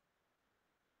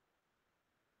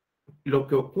 Lo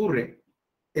que ocurre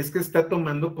es que está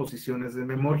tomando posiciones de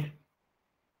memoria.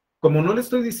 Como no le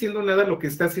estoy diciendo nada, lo que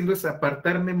está haciendo es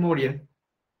apartar memoria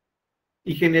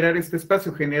y generar este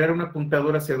espacio, generar un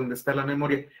apuntador hacia donde está la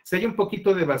memoria. Si hay un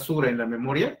poquito de basura en la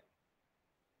memoria,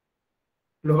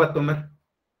 lo va a tomar.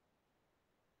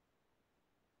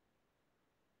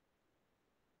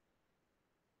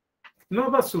 No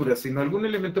basura, sino algún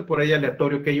elemento por ahí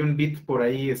aleatorio, que hay un bit por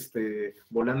ahí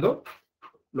volando,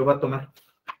 lo va a tomar.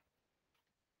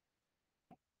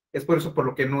 Es por eso por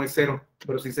lo que no es 0.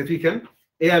 Pero si se fijan,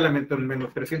 E a la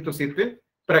menos 307,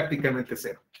 prácticamente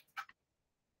 0.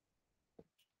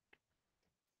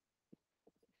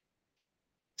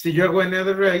 Si yo hago N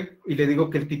de array y le digo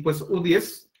que el tipo es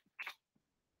U10,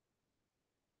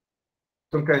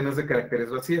 son cadenas de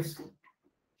caracteres vacías.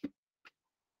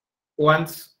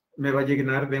 Once me va a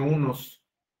llenar de unos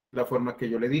la forma que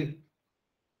yo le diga.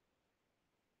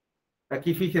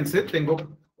 Aquí fíjense, tengo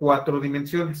 4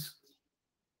 dimensiones.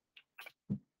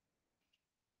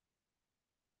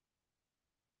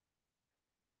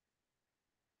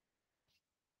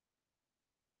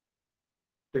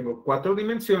 Tengo 4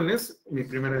 dimensiones. Mi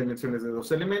primera dimensión es de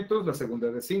 2 elementos, la segunda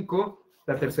de 5,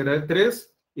 la tercera de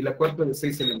 3 y la cuarta de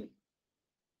 6 elementos.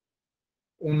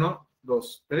 1,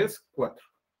 2, 3, 4.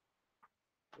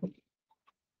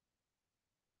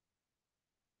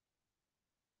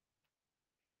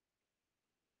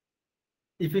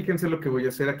 Y fíjense lo que voy a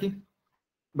hacer aquí.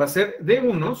 Va a ser de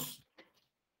unos,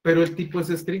 pero el tipo es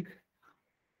string.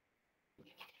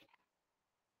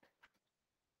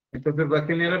 Entonces va a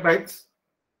generar bytes,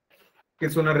 que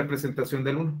es una representación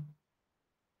del 1.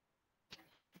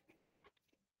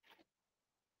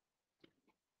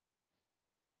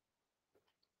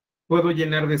 Puedo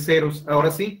llenar de ceros. Ahora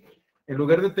sí, en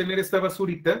lugar de tener esta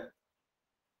basurita,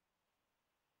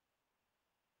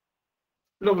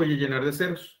 lo voy a llenar de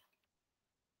ceros.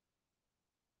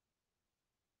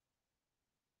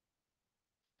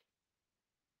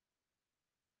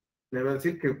 Me va a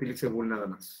decir que utilice bool nada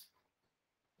más.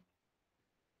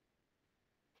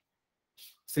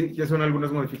 Sí, ya son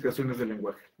algunas modificaciones del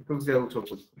lenguaje. Entonces ya uso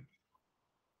bool.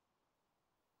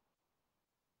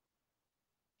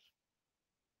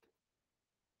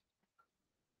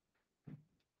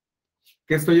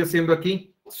 ¿Qué estoy haciendo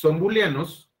aquí? Son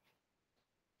booleanos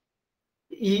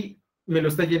y me lo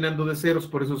está llenando de ceros,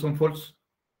 por eso son false.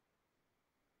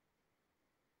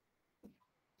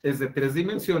 Es de 3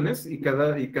 dimensiones y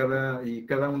cada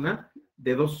una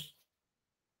de 2.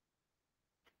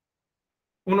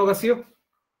 Uno vacío.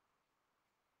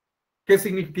 ¿Qué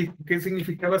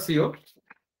significa vacío?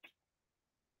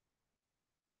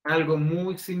 Algo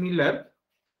muy similar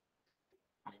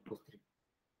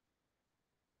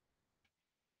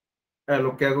a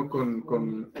lo que hago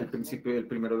con el principio, el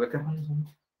primero de acá.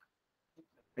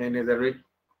 N de array.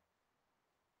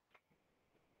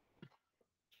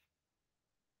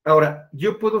 Ahora,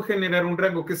 yo puedo generar un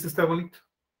rango, que está bonito.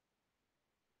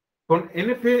 Con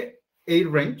NP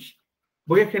range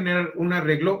voy a generar un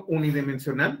arreglo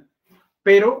unidimensional,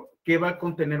 pero que va a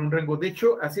contener un rango. De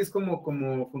hecho, así es como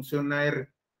funciona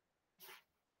R.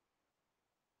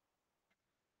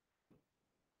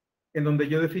 En donde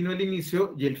yo defino el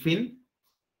inicio y el fin.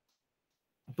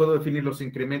 Puedo definir los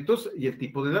incrementos y el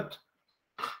tipo de dato.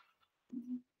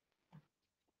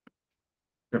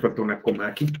 Me falta una coma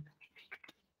aquí.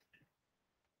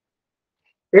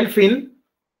 El fin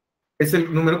es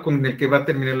el número con el que va a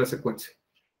terminar la secuencia.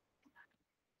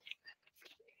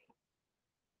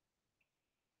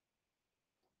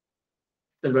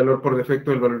 El valor por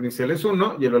defecto del valor inicial es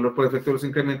 1 y el valor por defecto de los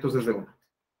incrementos es de 1.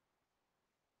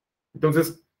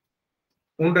 Entonces,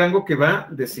 un rango que va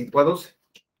de 5 a 12.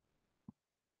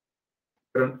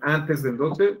 Pero antes del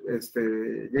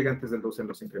 12, llega antes del 12 en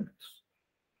los incrementos.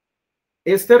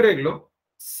 Este arreglo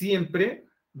siempre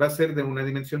va a ser de una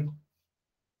dimensión.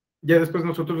 Ya después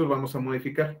nosotros lo vamos a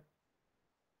modificar.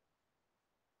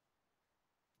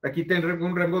 Aquí tengo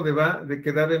un rango de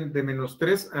que da de menos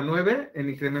 3 a 9 en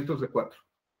incrementos de 4.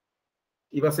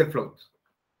 Y va a ser float.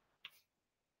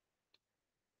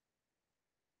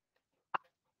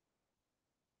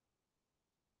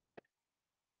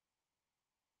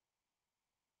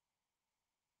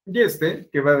 Y este,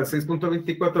 que va de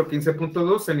 6.24 a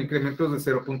 15.2 en incrementos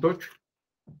de 0.8.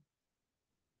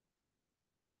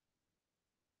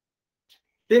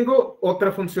 Tengo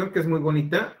otra función que es muy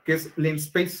bonita, que es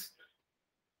linspace.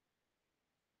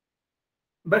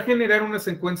 Va a generar una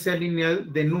secuencia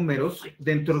lineal de números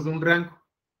dentro de un rango.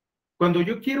 Cuando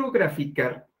yo quiero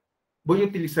graficar, voy a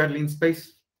utilizar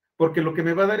linspace, porque lo que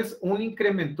me va a dar es un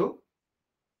incremento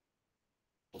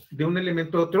de un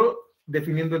elemento a otro,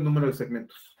 definiendo el número de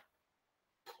segmentos.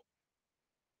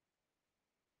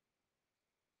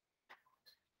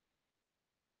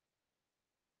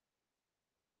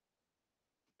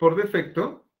 Por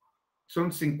defecto,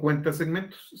 son 50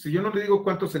 segmentos. Si yo no le digo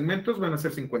cuántos segmentos, van a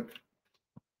ser 50.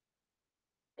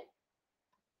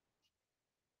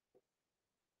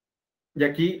 Y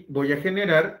aquí voy a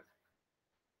generar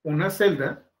una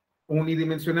celda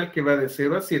unidimensional que va de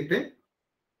 0 a 7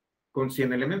 con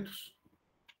 100 elementos.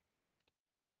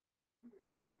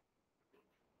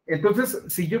 Entonces,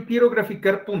 si yo quiero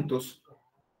graficar puntos,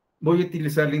 voy a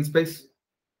utilizar linspace.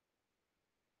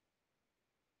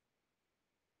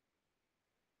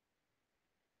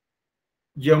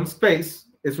 Jump space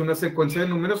es una secuencia de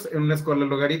números en una escala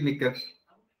logarítmica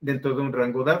dentro de un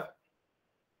rango dado.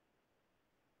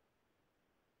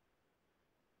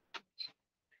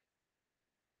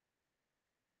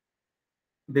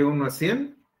 De 1 a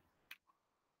 100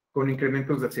 con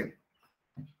incrementos de 100.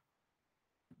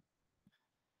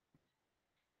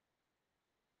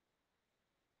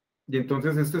 Y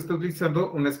entonces esto está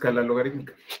utilizando una escala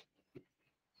logarítmica.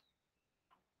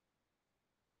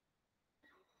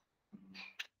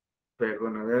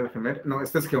 Perdón, a ver, déjame ver. No,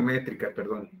 esta es geométrica,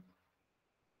 perdón.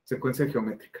 Secuencia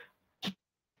geométrica.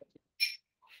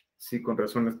 Sí, con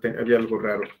razón, había algo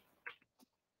raro.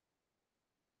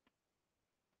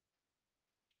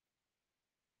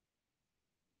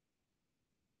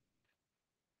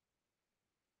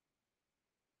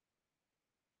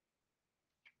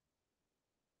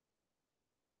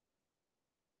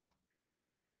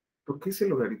 ¿Por qué es el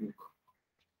logarítmico?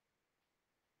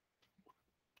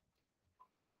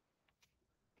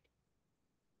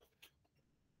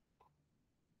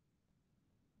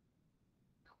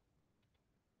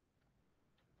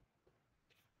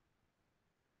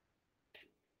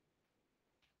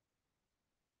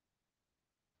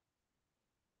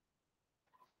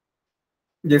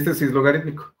 Y este sí es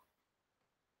logarítmico.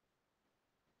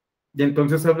 Y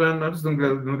entonces hablamos de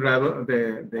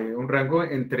un rango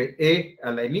entre E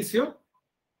a la inicio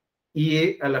y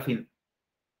E a la fin.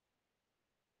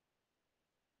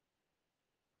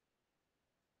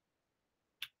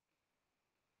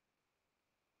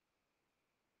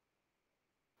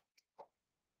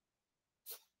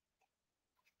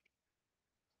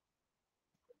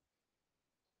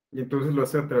 Y entonces lo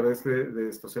hace a través de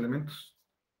estos elementos.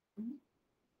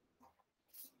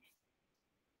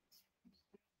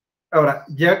 Ahora,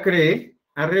 ya creé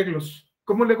arreglos.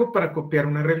 ¿Cómo le hago para copiar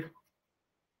un arreglo?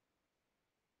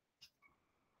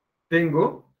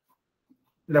 Tengo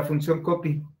la función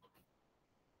copy.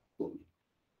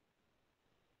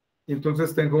 Y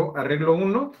entonces tengo arreglo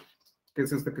 1, que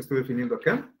es este que estoy definiendo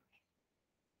acá.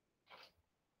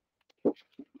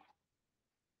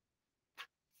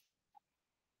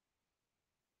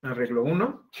 Arreglo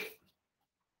 1.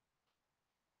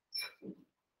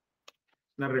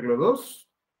 Arreglo 2.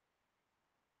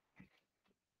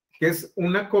 Que es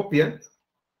una copia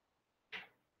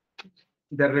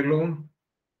de arreglo 1.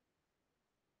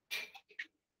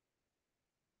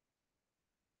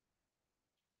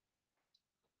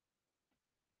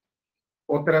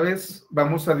 Otra vez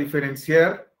vamos a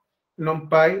diferenciar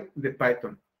Numpy de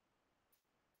Python.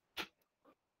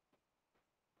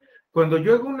 Cuando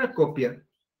yo hago una copia,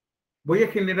 voy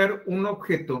a generar un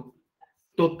objeto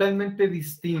totalmente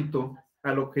distinto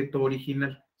al objeto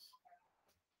original.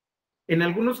 En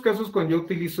algunos casos, cuando yo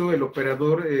utilizo el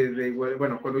operador de igual,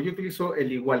 bueno, cuando yo utilizo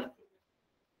el igual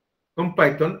con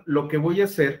Python, lo que voy a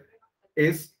hacer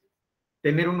es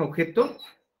tener un objeto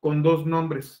con dos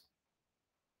nombres.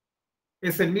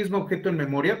 Es el mismo objeto en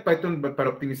memoria. Python, para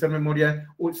optimizar memoria,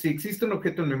 si existe un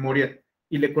objeto en memoria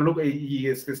y le coloco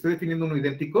estoy definiendo uno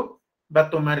idéntico, va a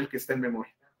tomar el que está en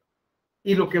memoria.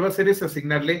 Y lo que va a hacer es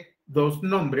asignarle dos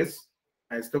nombres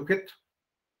a este objeto.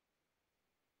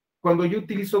 Cuando yo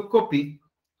utilizo copy,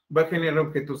 va a generar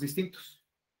objetos distintos.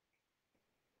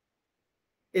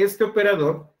 Este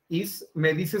operador is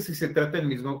me dice si se trata del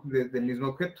mismo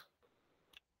objeto.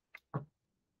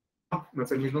 No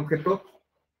es el mismo objeto,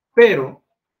 pero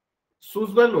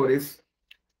sus valores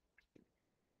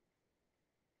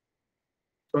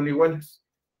son iguales.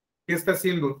 ¿Qué está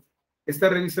haciendo? Está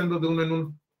revisando de uno en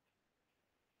uno.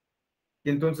 Y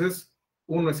entonces,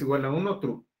 1 es igual a 1,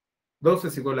 true. 2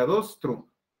 es igual a 2, true.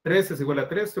 3 es igual a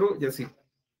 3, true, y así.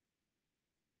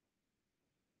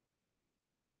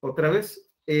 Otra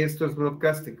vez, esto es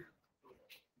broadcasting.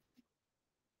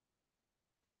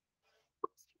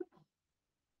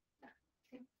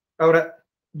 Ahora,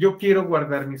 yo quiero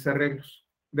guardar mis arreglos.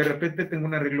 De repente tengo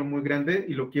un arreglo muy grande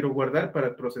y lo quiero guardar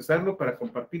para procesarlo, para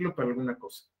compartirlo, para alguna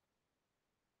cosa.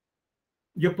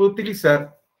 Yo puedo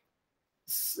utilizar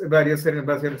varias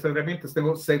herramientas.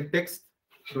 Tengo Save Text,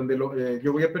 donde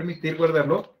yo voy a permitir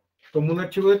guardarlo como un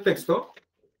archivo de texto,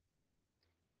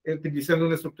 utilizando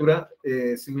una estructura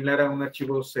similar a un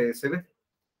archivo CSV.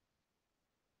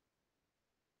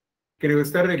 Creo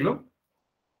este arreglo.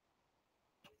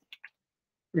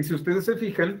 Y si ustedes se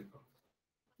fijan,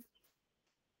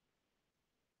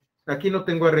 aquí no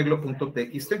tengo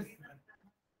arreglo.txt.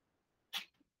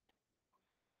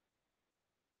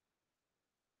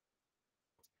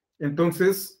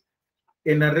 Entonces,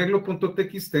 en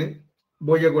arreglo.txt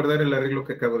voy a guardar el arreglo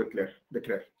que acabo de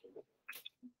crear.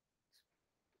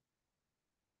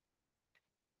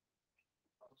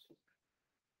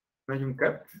 ¿No hay un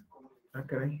cat? Ah,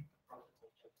 caray.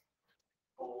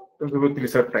 Entonces voy a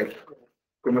utilizar type.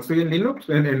 Como estoy en Linux,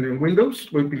 en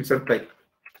Windows, voy a utilizar type.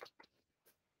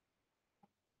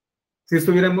 Si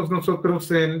estuviéramos nosotros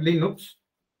en Linux,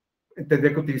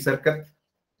 tendría que utilizar cat.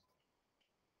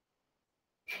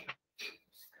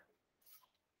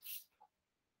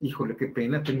 Híjole, qué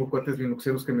pena. Tengo cuates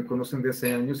linuxeros que me conocen de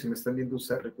hace años y me están viendo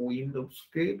usar Windows.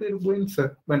 ¡Qué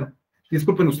vergüenza! Bueno,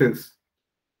 disculpen ustedes.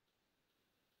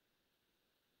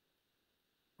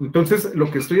 Entonces, lo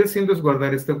que estoy haciendo es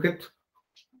guardar este objeto.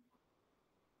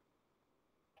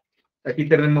 Aquí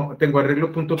tengo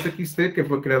arreglo.txt que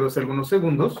fue creado hace algunos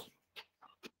segundos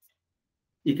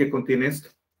y que contiene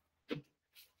esto.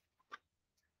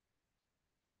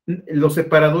 Los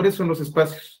separadores son los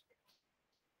espacios.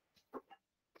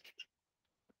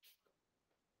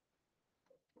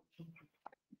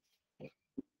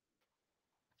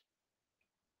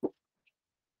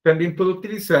 También puedo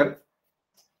utilizar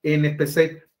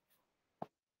npsave.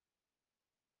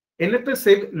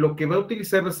 npsave lo que va a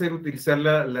utilizar va a ser utilizar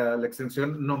la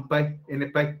extensión Numpy,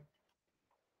 npy.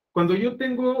 Cuando yo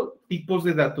tengo tipos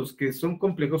de datos que son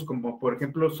complejos, como por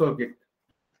ejemplo subject,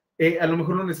 a lo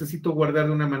mejor lo necesito guardar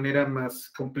de una manera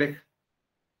más compleja.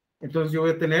 Entonces yo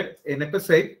voy a tener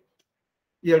npsave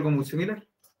y algo muy similar.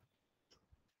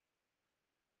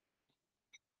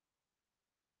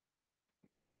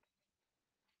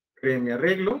 Creo mi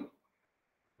arreglo,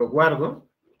 lo guardo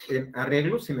en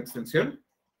arreglo sin extensión.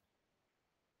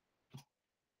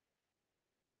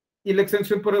 Y la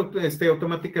extensión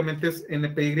automáticamente es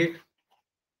npy.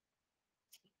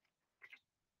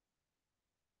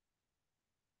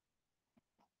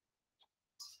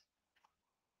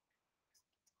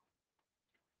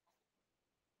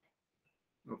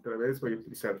 Otra vez voy a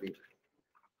utilizar div.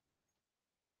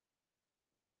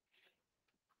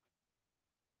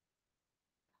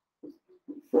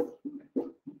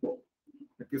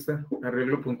 Aquí está,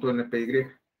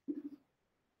 arreglo.npy.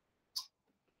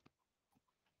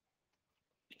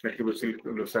 Aquí voy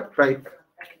a usar type.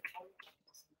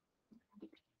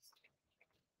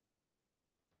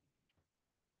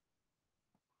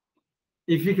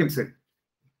 Y fíjense,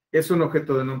 es un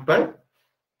objeto de Numpy.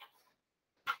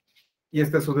 Y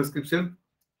esta es su descripción.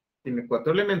 Tiene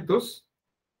 4 elementos.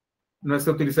 No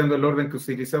está utilizando el orden que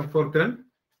utiliza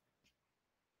Fortran.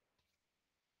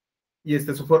 Y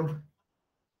esta es su forma.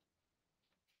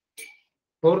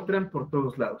 Fortran por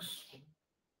todos lados.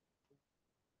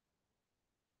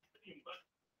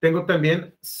 Tengo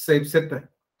también SaveZ.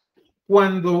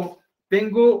 Cuando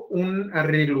tengo un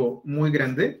arreglo muy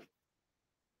grande,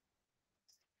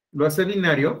 lo hace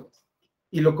binario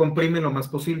y lo comprime lo más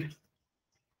posible.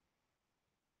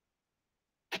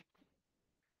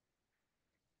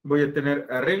 Voy a tener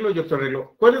arreglo y otro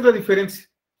arreglo. ¿Cuál es la diferencia?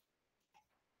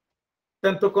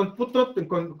 Tanto con punto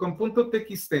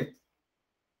 .txt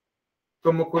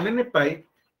como con npy,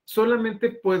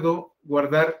 solamente puedo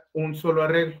guardar un solo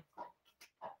arreglo.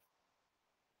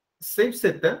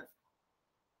 SaveZ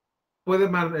puede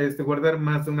guardar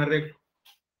más de un arreglo.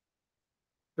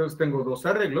 Entonces tengo 2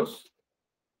 arreglos.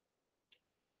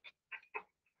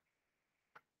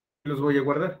 Los voy a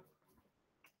guardar.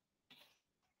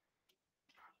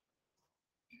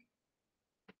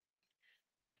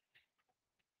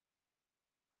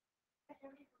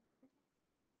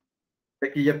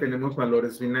 Aquí ya tenemos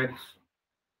valores binarios.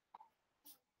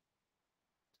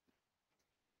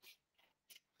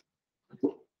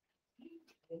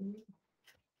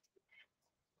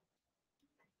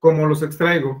 ¿Cómo los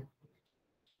extraigo?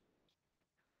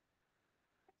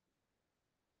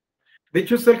 De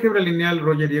hecho, es álgebra lineal,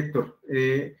 Roger y Héctor.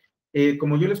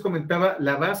 Como yo les comentaba,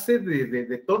 la base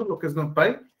de todo lo que es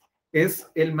Numpy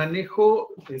es el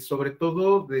manejo, sobre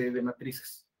todo, de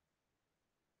matrices.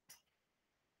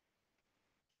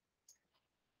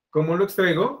 ¿Cómo lo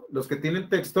extraigo? Los que tienen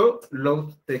texto,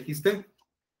 load txt,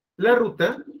 la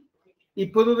ruta, y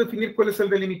puedo definir cuál es el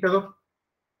delimitador.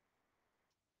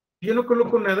 Si yo no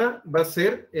coloco nada, va a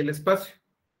ser el espacio.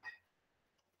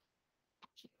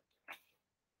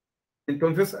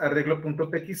 Entonces,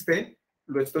 arreglo.txt,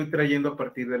 lo estoy trayendo a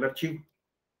partir del archivo.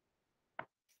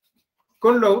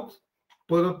 Con load,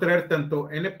 puedo traer tanto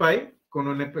NPy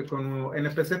como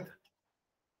npz.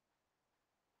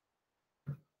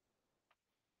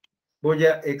 Voy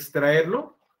a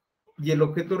extraerlo y el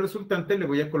objeto resultante le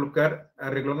voy a colocar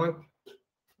arreglo nuevo.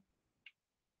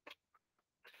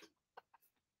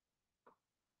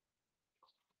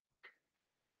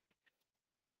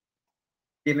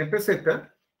 Y npz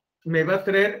me va a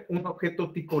traer un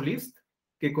objeto tipo list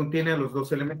que contiene a los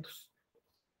dos elementos.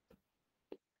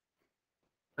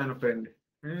 No prende.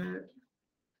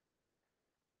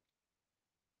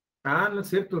 No es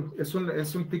cierto. Es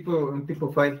un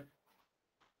tipo file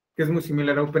que es muy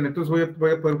similar a Open. Entonces voy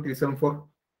a poder utilizar un for.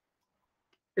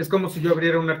 Es como si yo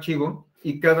abriera un archivo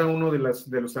y cada uno de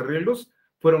los arreglos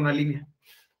fuera una línea.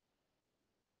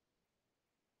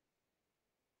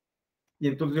 Y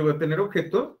entonces yo voy a tener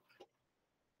objeto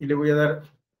y le voy a dar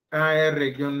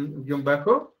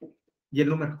AR-bajo y el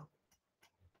número.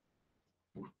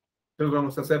 Entonces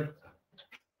vamos a hacerlo.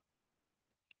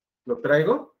 Lo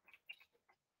traigo.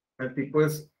 El tipo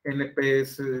es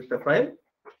nps file.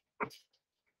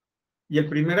 Y el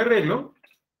primer arreglo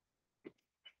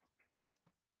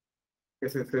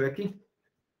es este de aquí.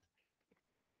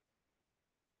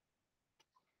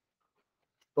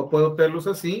 O puedo tenerlos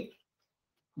así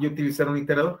y utilizar un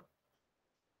iterador.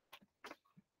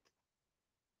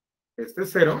 Este es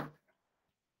 0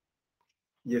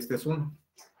 y este es 1.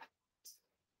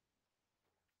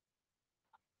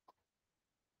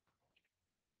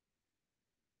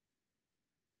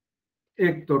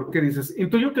 Héctor, ¿qué dices?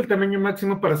 Intuyo que el tamaño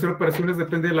máximo para hacer operaciones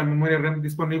depende de la memoria RAM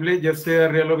disponible, ya sea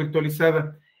real o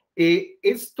virtualizada.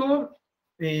 Esto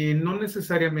no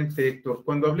necesariamente, Héctor.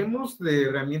 Cuando hablemos de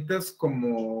herramientas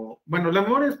como, bueno, la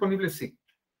memoria disponible sí,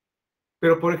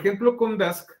 pero por ejemplo con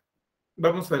Dask,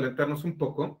 vamos a adelantarnos un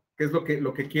poco, que es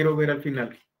lo que quiero ver al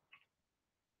final.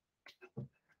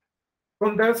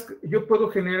 Con Dask yo puedo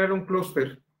generar un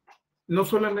clúster, no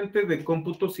solamente de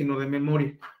cómputo, sino de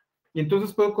memoria. Y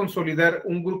entonces puedo consolidar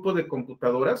un grupo de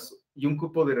computadoras y un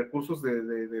grupo de recursos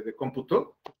de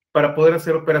cómputo para poder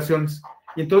hacer operaciones.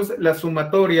 Y entonces la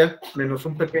sumatoria, menos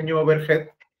un pequeño overhead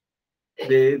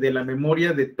de la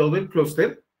memoria de todo el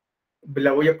clúster,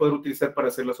 la voy a poder utilizar para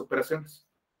hacer las operaciones.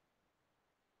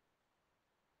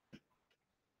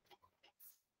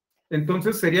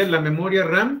 Entonces sería la memoria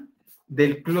RAM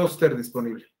del clúster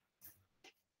disponible.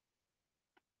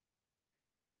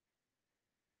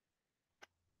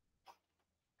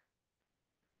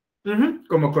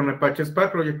 Como con Apache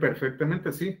Spark, oye,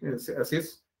 perfectamente, sí, así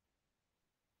es.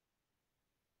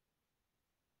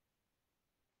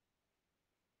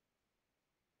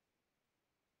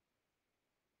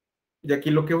 Y aquí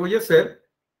lo que voy a hacer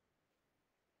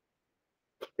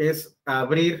es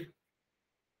abrir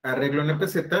arreglo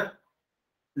npz,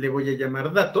 le voy a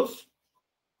llamar datos,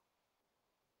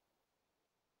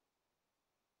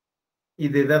 y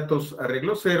de datos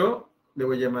arreglo 0, le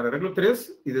voy a llamar arreglo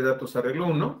 3, y de datos arreglo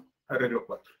 1, arreglo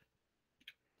 4.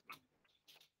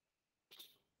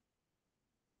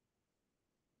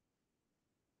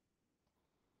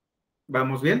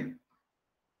 ¿Vamos bien?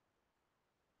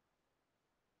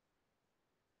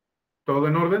 ¿Todo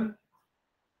en orden?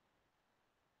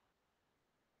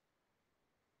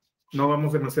 ¿No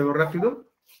vamos demasiado rápido?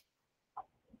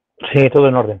 Sí, todo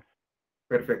en orden.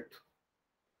 Perfecto.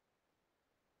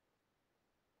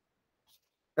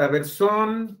 A ver,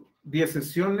 son 10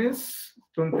 sesiones,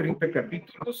 son 30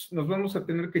 capítulos. Nos vamos a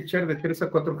tener que echar de 3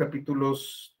 a 4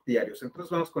 capítulos diarios.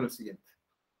 Entonces vamos con el siguiente.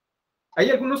 Hay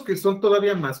algunos que son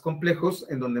todavía más complejos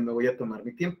en donde me voy a tomar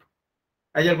mi tiempo.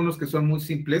 Hay algunos que son muy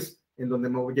simples en donde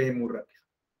me voy a ir muy rápido.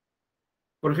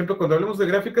 Por ejemplo, cuando hablemos de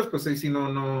gráficas, pues ahí sí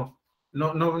no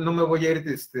me voy a ir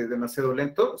demasiado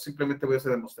lento, simplemente voy a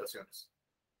hacer demostraciones.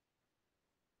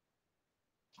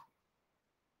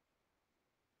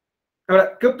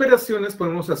 Ahora, ¿qué operaciones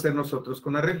podemos hacer nosotros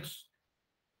con arreglos?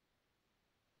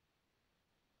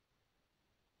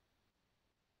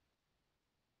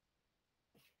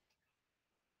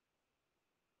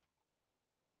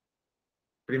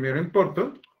 Primero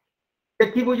importo. Y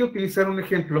aquí voy a utilizar un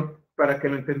ejemplo para que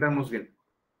lo entendamos bien.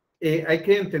 Hay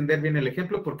que entender bien el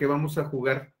ejemplo porque vamos a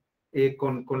jugar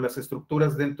con las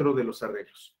estructuras dentro de los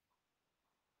arreglos.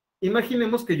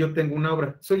 Imaginemos que yo tengo una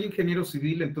obra. Soy ingeniero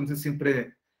civil, entonces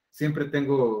siempre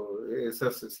tengo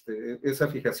esa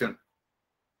fijación.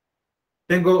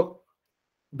 Tengo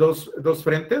dos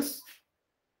frentes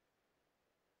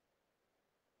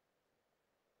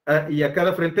y a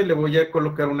cada frente le voy a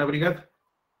colocar una brigada.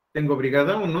 Tengo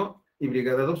brigada 1 y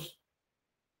brigada 2.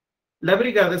 La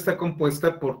brigada está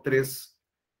compuesta por 3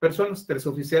 personas, 3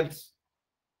 oficiales.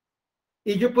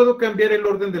 Y yo puedo cambiar el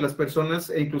orden de las personas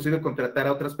e inclusive contratar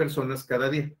a otras personas cada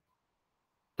día.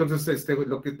 Entonces,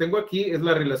 lo que tengo aquí es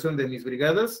la relación de mis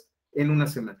brigadas en una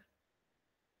semana.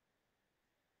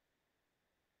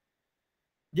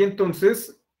 Y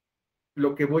entonces,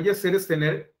 lo que voy a hacer es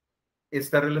tener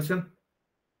esta relación.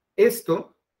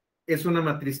 Esto es una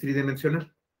matriz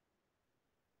tridimensional.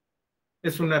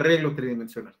 Es un arreglo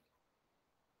tridimensional.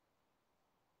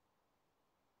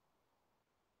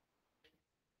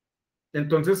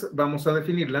 Entonces, vamos a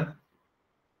definirla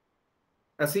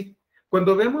así.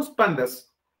 Cuando vemos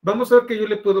pandas, vamos a ver que yo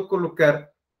le puedo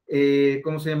colocar,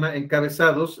 ¿cómo se llama?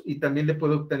 Encabezados y también le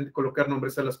puedo colocar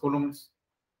nombres a las columnas.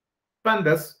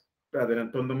 Pandas,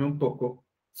 adelantándome un poco,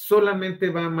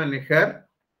 solamente va a manejar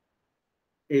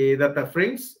data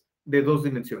frames de 2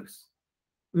 dimensiones.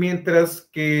 Mientras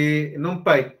que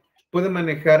Numpy puede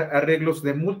manejar arreglos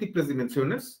de múltiples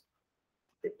dimensiones,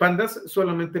 Pandas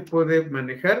solamente puede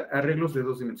manejar arreglos de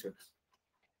 2 dimensiones.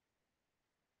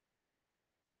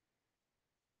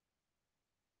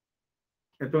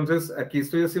 Entonces, aquí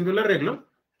estoy haciendo el arreglo,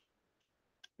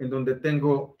 en donde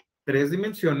tengo 3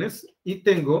 dimensiones y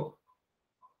tengo,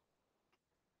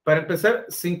 para empezar,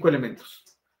 5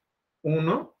 elementos.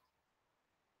 1,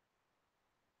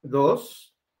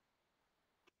 2,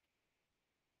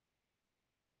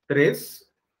 3,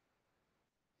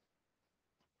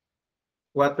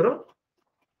 4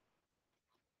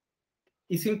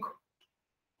 y 5.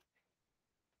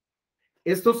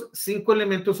 Estos 5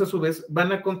 elementos, a su vez,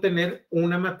 van a contener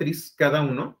una matriz, cada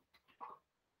uno,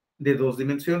 de 2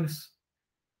 dimensiones.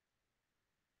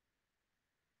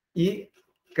 Y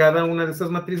cada una de esas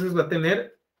matrices va a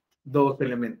tener 2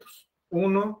 elementos.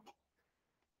 1,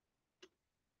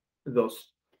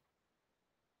 2.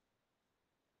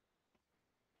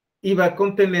 Y va a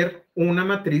contener una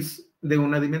matriz de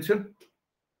una dimensión.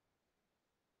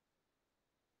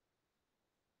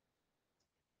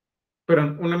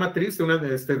 Perdón, una matriz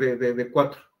de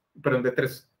 4, perdón, de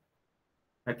 3.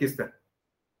 Aquí está.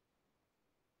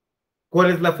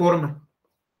 ¿Cuál es la forma?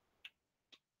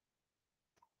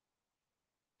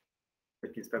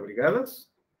 Aquí está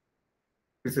brigadas.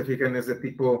 Si se fijan, es de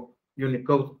tipo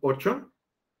Unicode 8.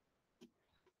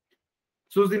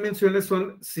 Sus dimensiones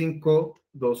son 5,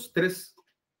 2, 3.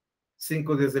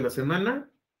 5 días de la semana,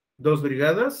 2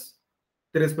 brigadas,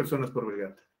 3 personas por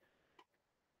brigada.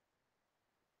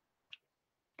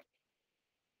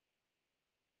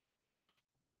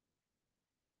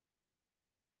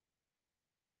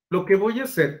 Lo que voy a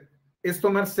hacer es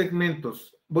tomar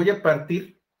segmentos. Voy a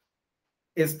partir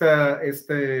este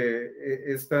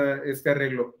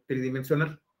arreglo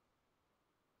tridimensional.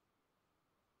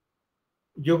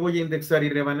 Yo voy a indexar y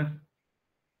rebanar.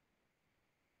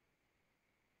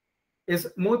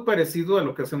 Es muy parecido a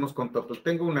lo que hacemos con Total.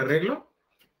 Tengo un arreglo.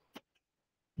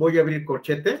 Voy a abrir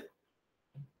corchete.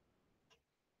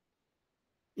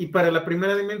 Y para la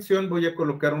primera dimensión voy a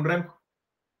colocar un rango.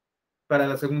 Para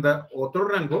la segunda, otro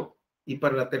rango. Y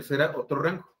para la tercera, otro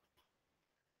rango.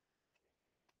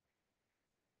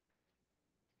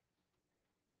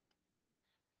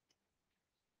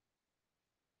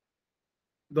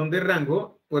 Donde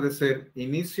rango puede ser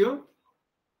inicio,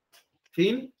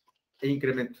 fin e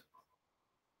incremento.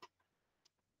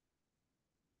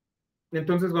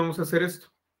 Entonces vamos a hacer esto.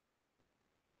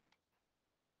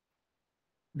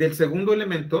 Del segundo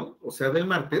elemento, o sea, del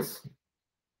martes,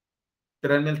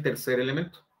 tráeme el tercer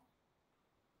elemento.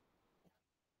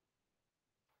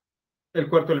 El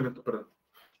cuarto elemento, perdón.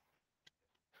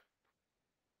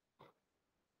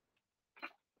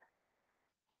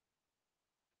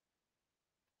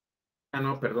 Ah,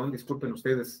 no, perdón, disculpen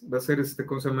ustedes. Va a ser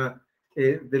 ¿cómo se llama?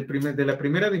 De la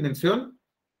primera dimensión,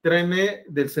 tráeme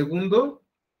del segundo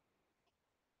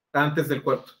antes del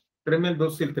cuarto. Tráeme el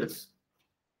 2 y el 3.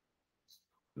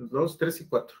 2, 3 y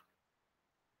 4.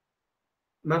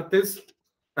 Martes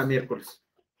a miércoles.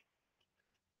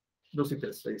 2 y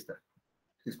 3, ahí está.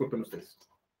 Disculpen ustedes.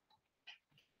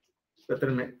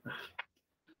 Espérenme.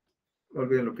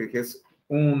 Olviden lo que dije, es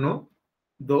 1,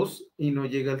 2 y no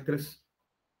llega al 3.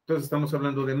 Entonces estamos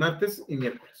hablando de martes y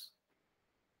miércoles.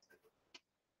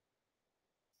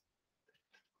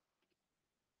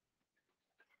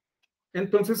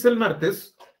 Entonces el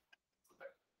martes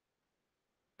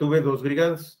tuve 2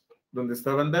 brigadas, donde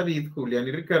estaban David, Julián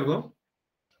y Ricardo,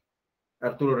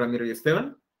 Arturo, Ramiro y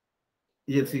Esteban.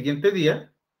 Y el siguiente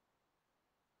día,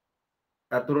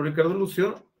 Arturo, Ricardo,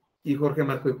 Lucio y Jorge,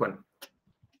 Marco y Juan.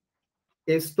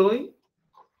 Estoy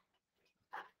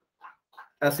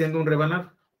haciendo un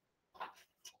rebanado.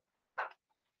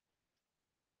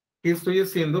 ¿Qué estoy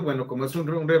haciendo? Bueno, como es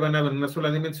un rebanado en una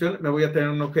sola dimensión, me voy a tener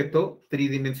un objeto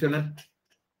tridimensional.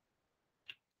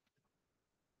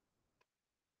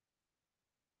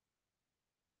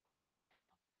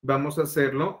 Vamos a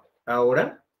hacerlo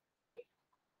ahora,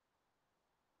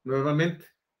 nuevamente,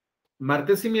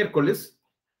 martes y miércoles,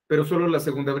 pero solo la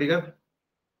segunda brigada.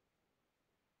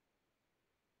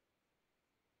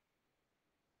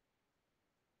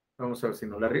 Vamos a ver si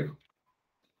no la riego.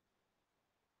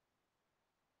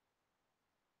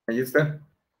 Ahí está.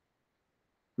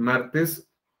 Martes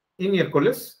y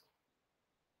miércoles,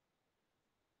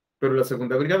 pero la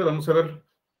segunda brigada, vamos a ver.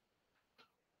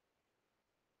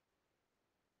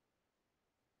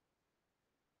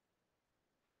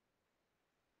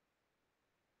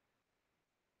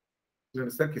 ¿Dónde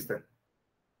está? Aquí está.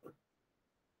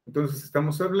 Entonces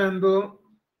estamos hablando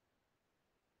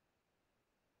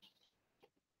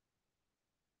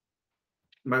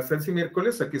martes y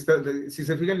miércoles. Aquí está. Si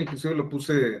se fijan, inclusive lo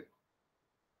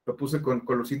puse con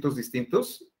colorcitos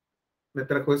distintos. Me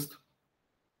trajo esto.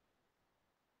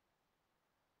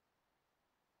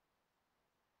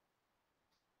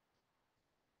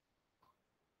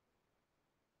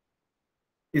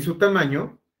 Y su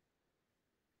tamaño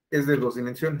es de 2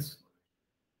 dimensiones.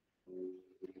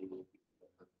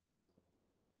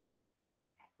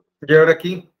 Y ahora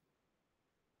aquí,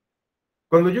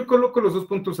 cuando yo coloco los 2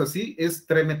 puntos así, es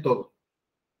tráeme todo.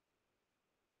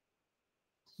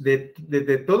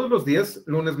 De todos los días,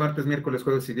 lunes, martes, miércoles,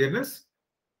 jueves y viernes,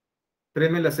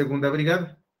 tráeme la segunda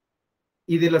brigada.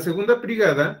 Y de la segunda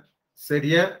brigada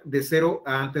sería de 0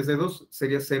 a antes de 2,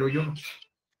 sería 0 y 1.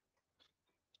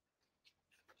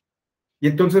 Y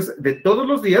entonces, de todos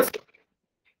los días,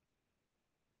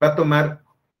 va a tomar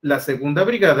la segunda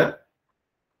brigada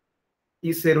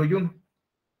y 0 y 1.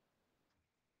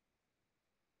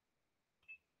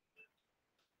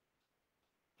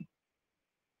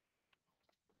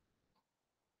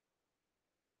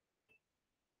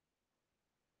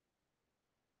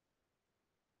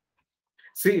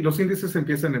 Sí, los índices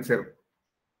empiezan en 0.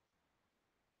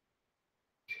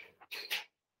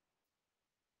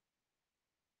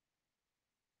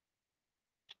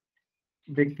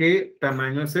 ¿De qué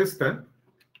tamaño es esta?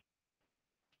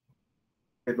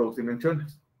 De 2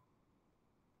 dimensiones.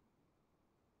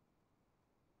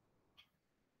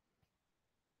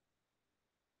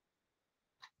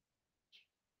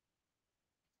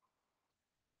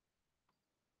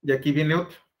 Y aquí viene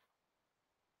otro.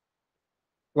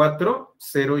 4,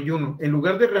 0 y 1. En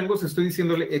lugar de rangos estoy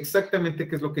diciéndole exactamente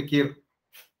qué es lo que quiero.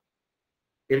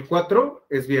 El 4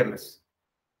 es viernes.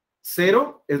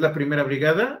 0 es la primera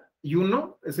brigada y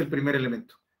 1 es el primer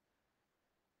elemento.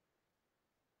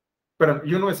 Perdón,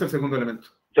 y 1 es el segundo elemento.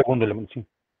 Segundo elemento, sí.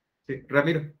 Sí,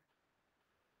 Ramiro.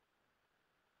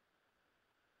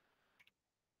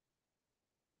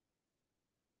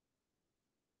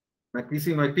 Aquí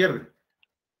sí no hay pierde.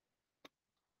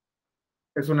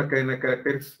 Es una cadena de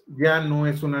caracteres. Ya no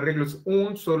es un arreglo, es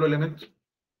un solo elemento.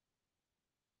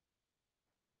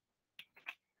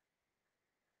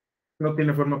 No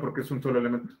tiene forma porque es un solo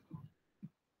elemento.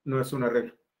 No es un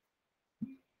arreglo.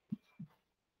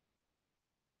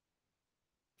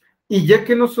 Y ya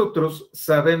que nosotros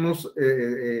sabemos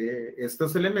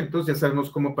estos elementos, ya sabemos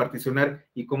cómo particionar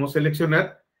y cómo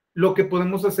seleccionar, lo que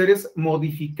podemos hacer es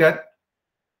modificar,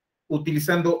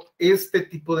 utilizando este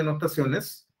tipo de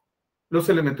notaciones, los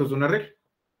elementos de un arreglo.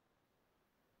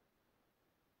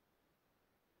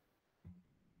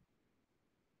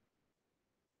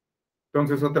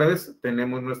 Entonces, otra vez,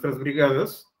 tenemos nuestras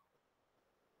brigadas.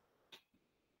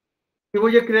 Y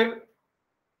voy a crear,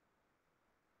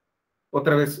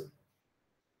 otra vez,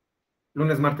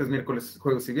 lunes, martes, miércoles,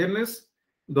 jueves y viernes,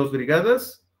 2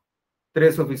 brigadas,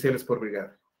 3 oficiales por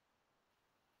brigada.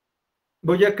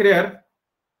 Voy a crear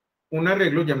un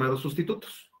arreglo llamado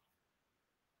sustitutos,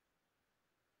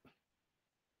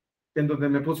 en donde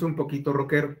me puse un poquito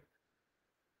rockero.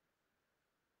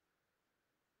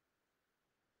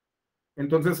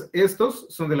 Entonces,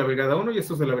 estos son de la brigada 1 y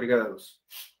estos de la brigada 2.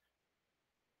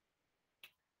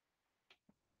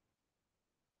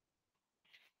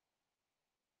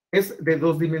 Es de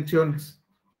 2 dimensiones.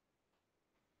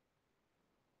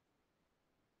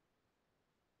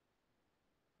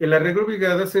 El arreglo de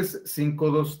brigadas es 5,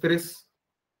 2, 3.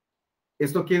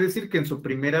 Esto quiere decir que en su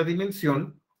primera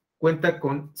dimensión cuenta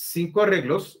con 5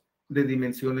 arreglos de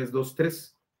dimensiones 2,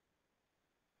 3.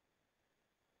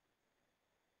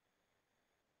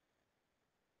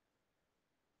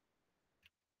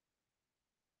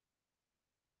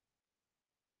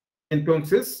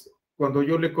 Entonces, cuando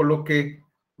yo le coloque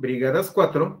brigadas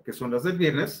 4, que son las del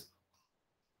viernes,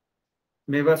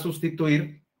 me va a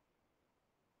sustituir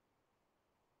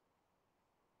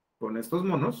con estos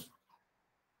monos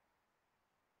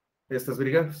estas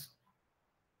brigadas.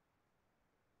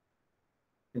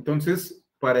 Entonces,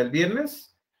 para el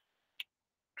viernes,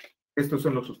 estos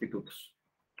son los sustitutos.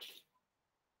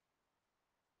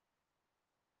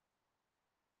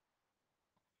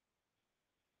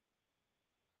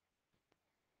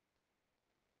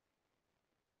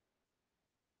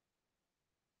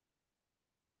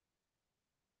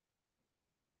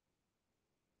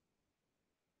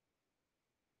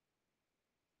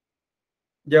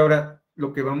 Y ahora,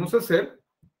 lo que vamos a hacer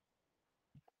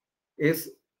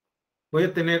es, voy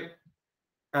a tener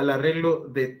al arreglo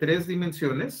de 3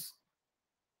 dimensiones,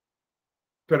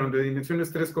 perdón, de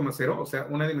dimensiones 3,0, o sea,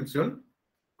 una dimensión,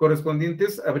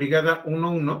 correspondientes a brigada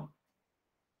 1,1,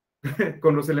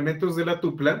 con los elementos de la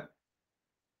tupla,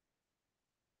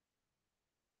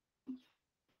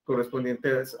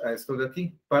 correspondientes a esto de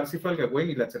aquí, Parsifal, Gawain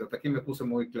y Lacerot. Aquí me puse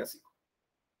muy clásico.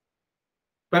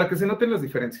 Para que se noten las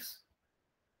diferencias.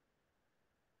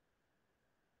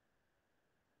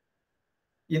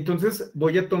 Y entonces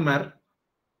voy a tomar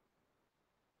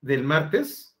del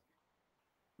martes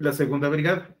la segunda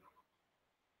brigada.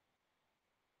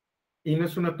 Y no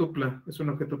es una tupla, es un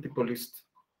objeto tipo list.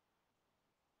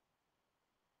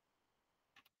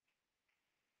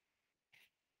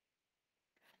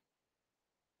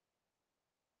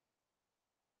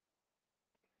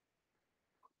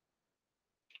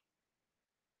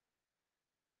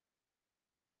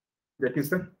 Y aquí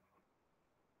está.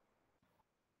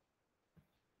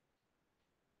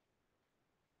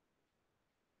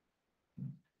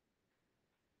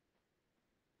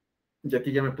 Y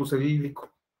aquí ya me puse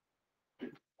bíblico.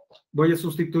 Voy a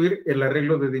sustituir el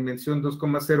arreglo de dimensión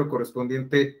 2,0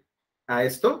 correspondiente a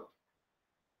esto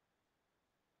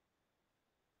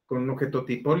con un objeto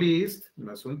tipo list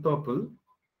más un tuple,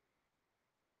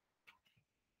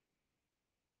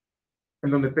 en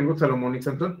donde tengo Salomón y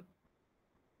Santón.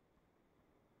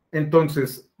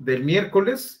 Entonces, del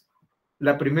miércoles,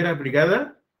 la primera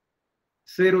brigada,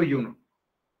 0 y 1.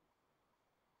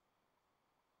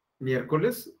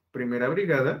 Miércoles, primera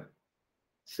brigada,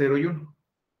 0 y 1.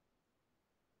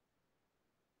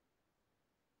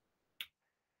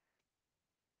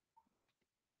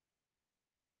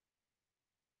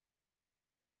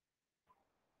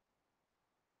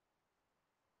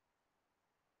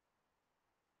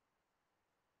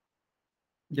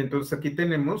 Y entonces aquí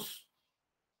tenemos,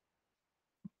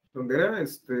 ¿dónde era?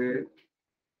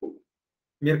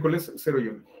 Miércoles 0 y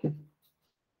 1.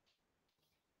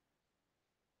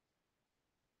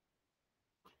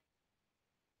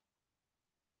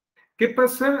 ¿Qué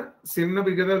pasa si en una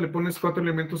brigada le pones 4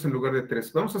 elementos en lugar de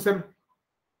 3? Vamos a hacerlo.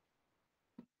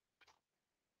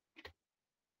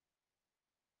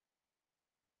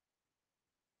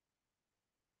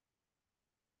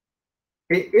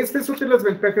 Esta es otra de las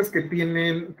ventajas que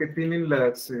tienen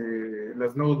las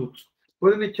notebooks.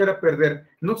 Pueden echar a perder.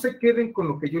 No se queden con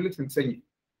lo que yo les enseñe.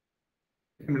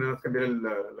 Déjenme nada más cambiar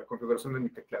la configuración de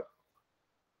mi teclado.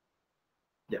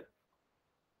 Ya.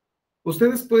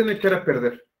 Ustedes pueden echar a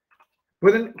perder.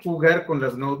 Pueden jugar con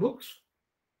las notebooks.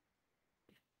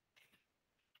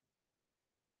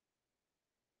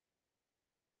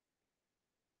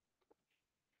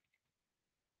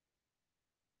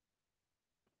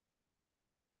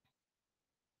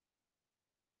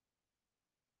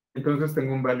 Entonces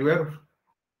tengo un value error.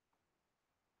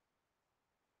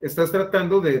 Estás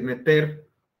tratando de meter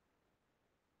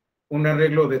un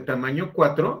arreglo de tamaño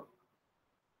 4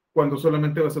 cuando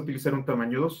solamente vas a utilizar un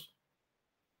tamaño 2.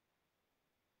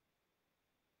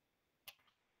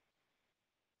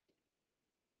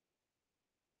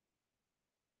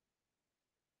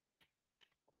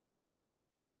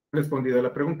 Respondida a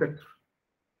la pregunta, Héctor.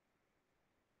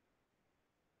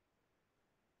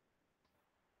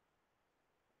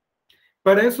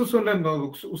 Para eso son las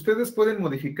notebooks. Ustedes pueden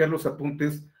modificar los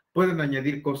apuntes, pueden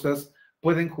añadir cosas,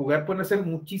 pueden jugar, pueden hacer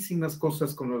muchísimas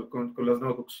cosas con las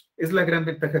notebooks. Es la gran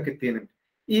ventaja que tienen.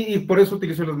 Y por eso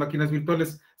utilizo las máquinas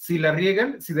virtuales. Si la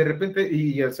riegan, si de repente,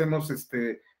 y hacemos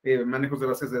manejos de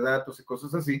bases de datos y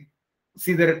cosas así,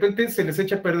 si de repente se les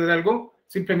echa a perder algo,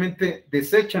 simplemente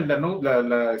desechan la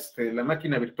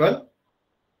máquina virtual,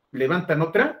 levantan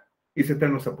otra y se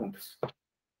traen los apuntes.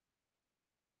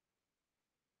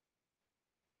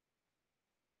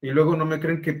 Y luego no me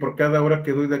creen que por cada hora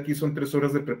que doy de aquí son 3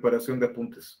 horas de preparación de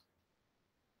apuntes.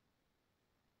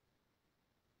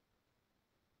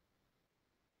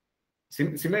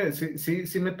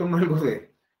 Sí me toma algo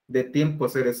de tiempo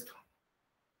hacer esto.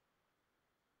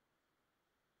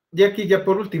 Y aquí ya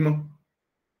por último,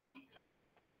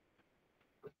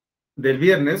 del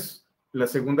viernes, la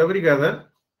segunda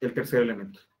brigada, el tercer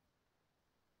elemento.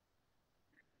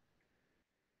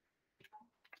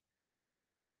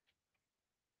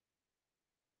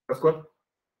 Pascual.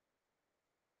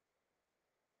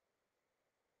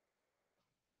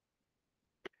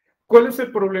 ¿Cuál es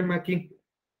el problema aquí?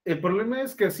 El problema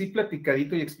es que así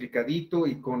platicadito y explicadito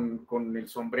y con el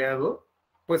sombreado,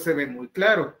 pues se ve muy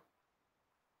claro.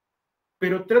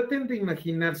 Pero traten de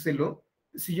imaginárselo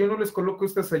si yo no les coloco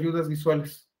estas ayudas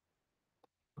visuales.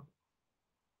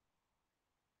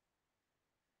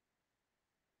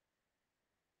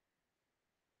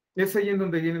 Es ahí en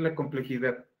donde viene la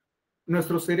complejidad.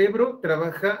 Nuestro cerebro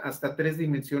trabaja hasta 3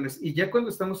 dimensiones y ya cuando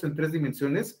estamos en 3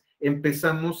 dimensiones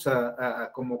empezamos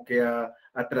como que a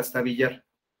trastabillar.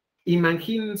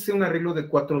 Imagínense un arreglo de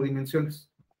 4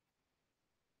 dimensiones.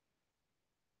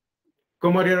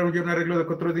 ¿Cómo haría yo un arreglo de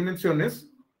 4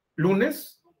 dimensiones?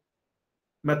 Lunes,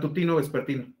 matutino,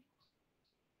 vespertino.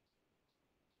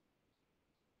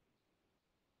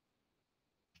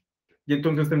 Y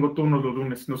entonces tengo turnos los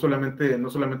lunes, no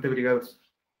solamente brigadas.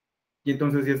 Y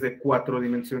entonces ya es de 4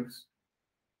 dimensiones.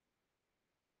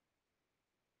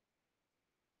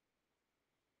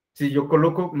 Si yo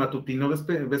coloco matutino,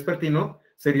 vespertino,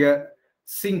 sería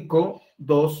 5,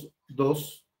 2,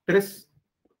 2, 3.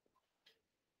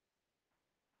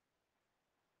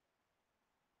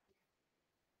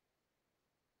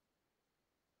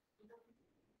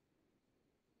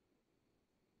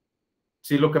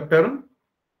 ¿Sí lo captaron?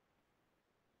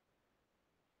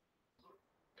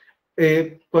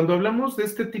 Cuando hablamos de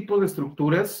este tipo de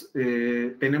estructuras,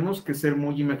 tenemos que ser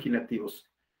muy imaginativos.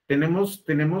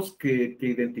 Tenemos que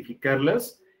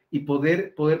identificarlas y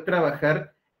poder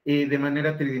trabajar de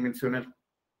manera tridimensional.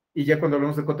 Y ya cuando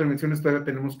hablamos de 4 dimensiones, todavía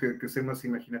tenemos que ser más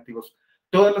imaginativos.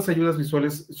 Todas las ayudas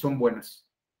visuales son buenas.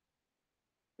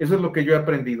 Eso es lo que yo he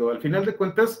aprendido. Al final de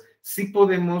cuentas, sí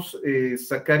podemos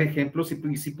sacar ejemplos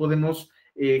y sí podemos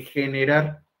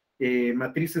generar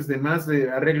matrices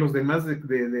arreglos de más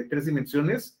de 3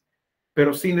 dimensiones,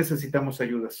 pero sí necesitamos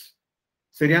ayudas.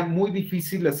 Sería muy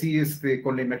difícil así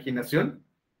con la imaginación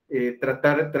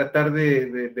tratar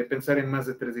de pensar en más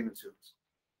de 3 dimensiones.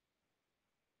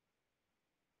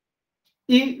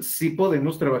 Y sí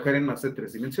podemos trabajar en más de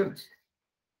 3 dimensiones.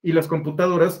 Y las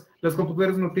computadoras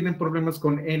no tienen problemas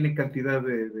con n cantidad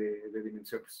de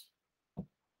dimensiones.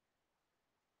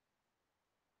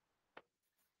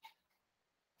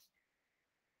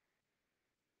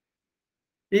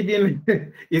 Y bien,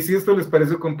 y si esto les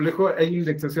pareció complejo, hay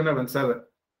indexación avanzada,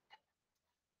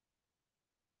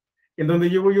 en donde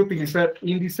yo voy a utilizar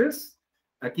índices,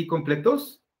 aquí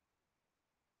completos,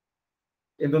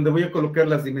 en donde voy a colocar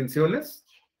las dimensiones,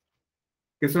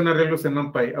 que son arreglos en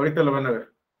Numpy. Ahorita lo van a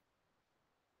ver.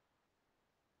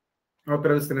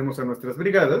 Otra vez tenemos a nuestras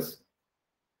brigadas.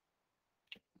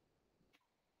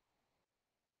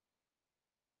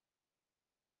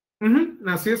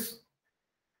 Así es.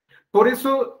 Por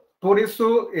eso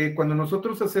cuando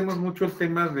nosotros hacemos mucho el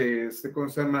tema de, ¿cómo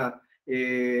se llama?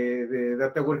 De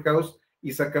Data Warehouse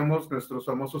y sacamos nuestros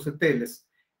famosos ETLs,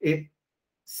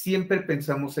 siempre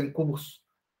pensamos en cubos.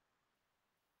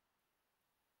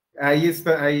 Ahí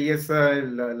está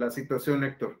la situación,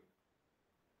 Héctor.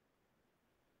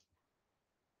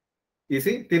 Y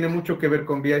sí, tiene mucho que ver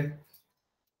con BI.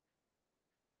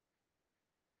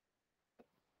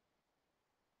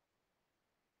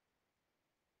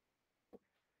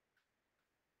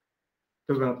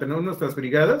 Entonces, bueno, tenemos nuestras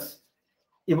brigadas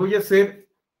y voy a hacer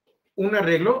un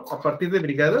arreglo a partir de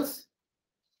brigadas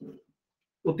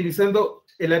utilizando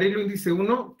el arreglo índice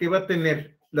 1 que va a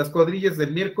tener las cuadrillas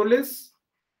del miércoles,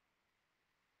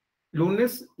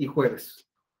 lunes y jueves.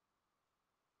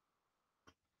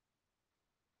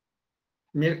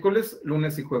 Miércoles,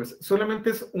 lunes y jueves.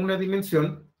 Solamente es una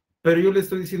dimensión, pero yo le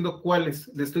estoy diciendo cuáles,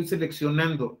 le estoy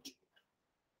seleccionando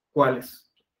cuáles.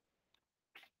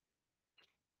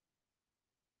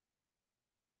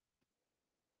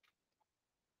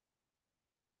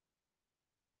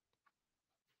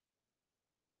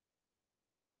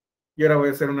 Y ahora voy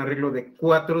a hacer un arreglo de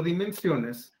 4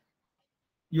 dimensiones.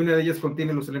 Y una de ellas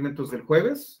contiene los elementos del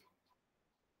jueves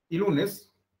y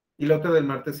lunes, y la otra del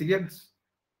martes y viernes.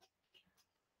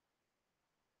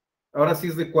 Ahora sí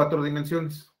es de 4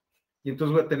 dimensiones. Y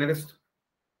entonces voy a tener esto.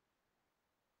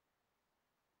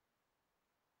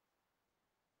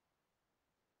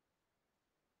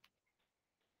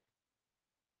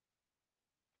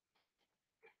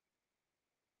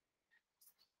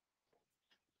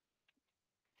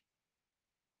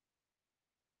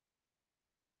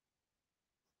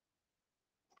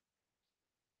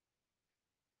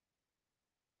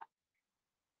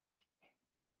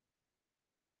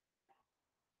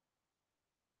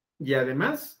 Y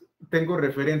además tengo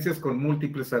referencias con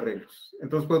múltiples arreglos.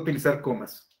 Entonces puedo utilizar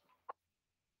comas.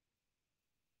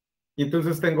 Y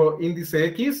entonces tengo índice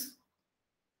X,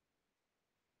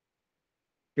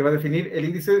 que va a definir el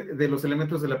índice de los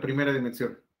elementos de la primera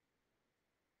dimensión,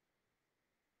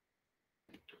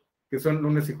 que son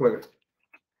lunes y jueves.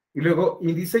 Y luego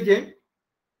índice Y,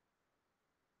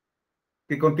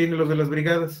 que contiene los de las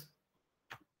brigadas.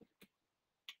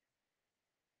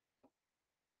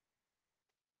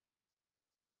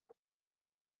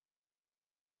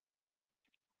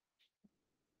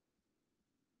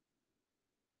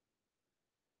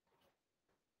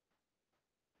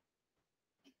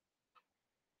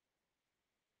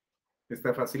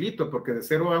 Está facilito, porque de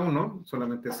 0 a 1,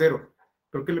 solamente 0.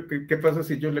 Pero ¿qué pasa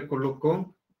si yo le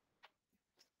coloco?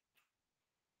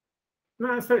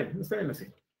 No, está bien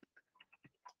así.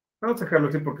 Vamos a dejarlo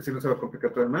así porque si no se va a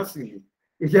complicar todo más y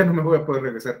ya no me voy a poder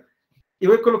regresar. Y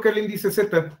voy a colocar el índice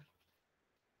Z.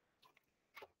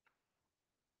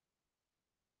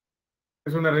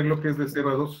 Es un arreglo que es de 0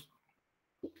 a 2.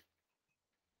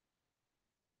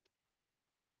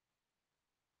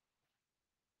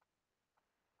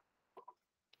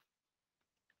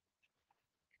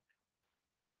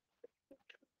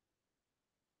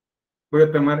 Voy a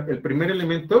tomar el primer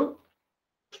elemento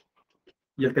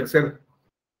y el tercero.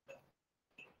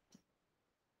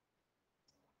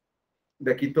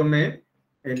 De aquí tomé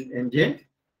en Y.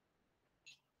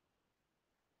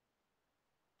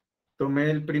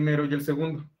 Tomé el primero y el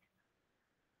segundo.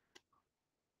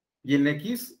 Y en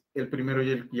X, el primero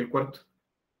y el cuarto.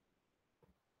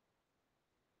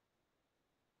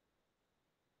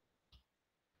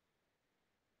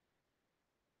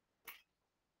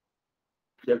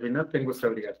 Y al final tengo esta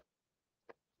brigada.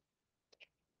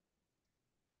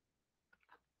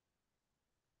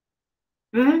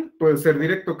 Puede ser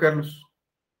directo, Carlos.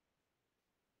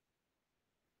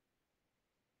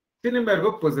 Sin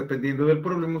embargo, pues dependiendo del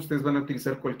problema, ustedes van a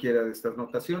utilizar cualquiera de estas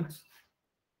notaciones.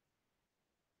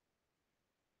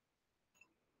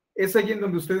 Es ahí en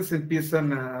donde ustedes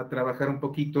empiezan a trabajar un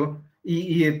poquito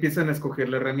y empiezan a escoger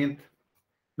la herramienta.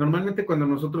 Normalmente cuando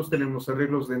nosotros tenemos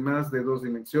arreglos de más de 2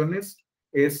 dimensiones,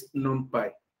 es Numpy.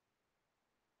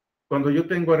 Cuando yo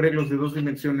tengo arreglos de 2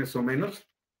 dimensiones o menos,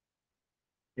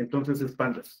 entonces es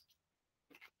Pandas.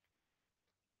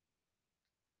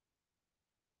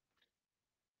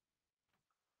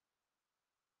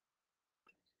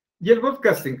 Y el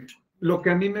broadcasting, lo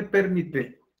que a mí me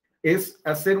permite es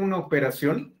hacer una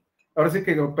operación. Ahora sí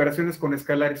que operaciones con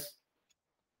escalares.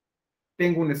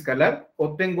 Tengo un escalar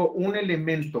o tengo un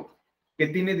elemento que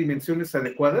tiene dimensiones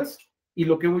adecuadas y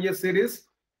lo que voy a hacer es,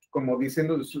 como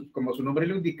su nombre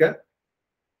lo indica,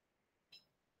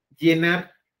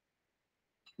 llenar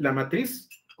la matriz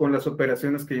con las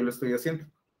operaciones que yo le estoy haciendo.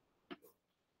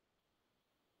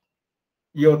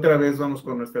 Y otra vez vamos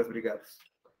con nuestras brigadas.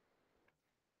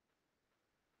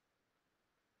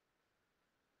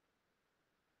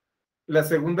 La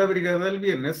segunda brigada del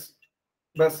viernes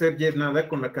va a ser llenada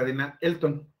con la cadena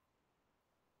Elton.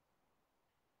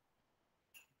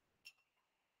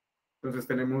 Entonces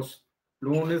tenemos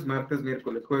lunes, martes,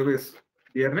 miércoles, jueves,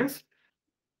 viernes.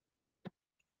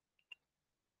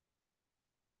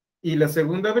 Y la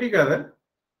segunda brigada,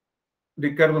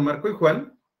 Ricardo, Marco y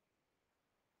Juan,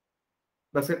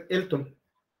 va a ser Elton.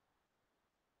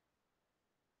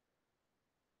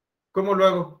 ¿Cómo lo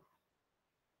hago?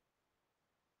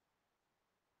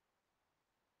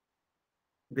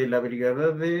 De la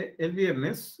brigada del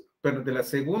viernes, pero de la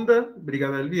segunda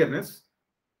brigada del viernes,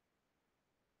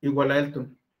 igual a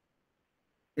Elton.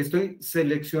 Estoy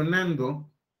seleccionando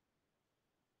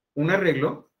un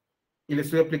arreglo y le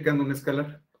estoy aplicando un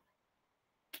escalar.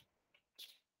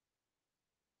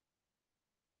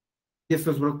 Y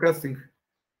esto es broadcasting.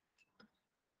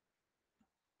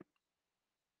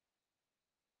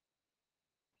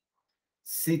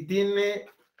 Si tiene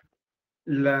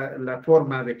la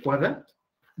forma adecuada,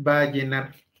 va a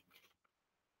llenar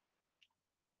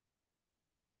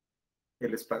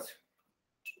el espacio.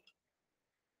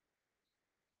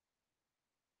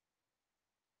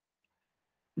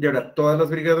 Y ahora, todas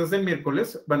las brigadas del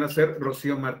miércoles van a ser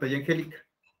Rocío, Marta y Angélica.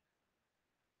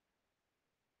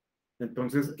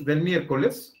 Entonces, del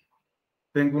miércoles,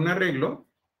 tengo un arreglo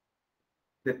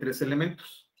de 3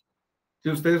 elementos.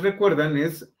 Si ustedes recuerdan,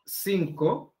 es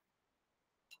 5,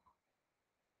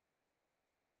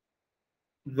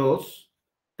 2,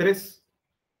 3.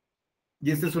 Y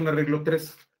este es un arreglo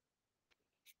 3.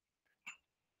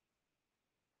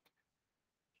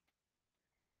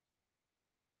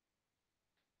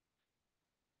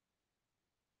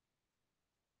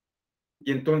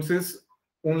 Y entonces,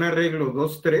 un arreglo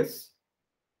 2, 3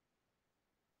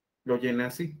 lo llena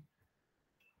así.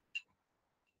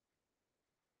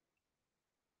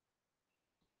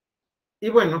 Y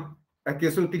bueno, aquí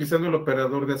estoy utilizando el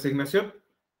operador de asignación.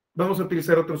 Vamos a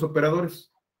utilizar otros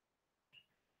operadores.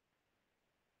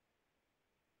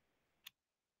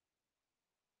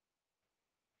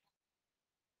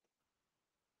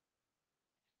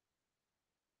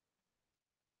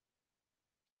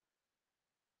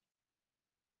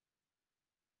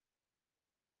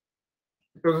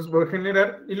 Entonces voy a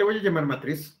generar y le voy a llamar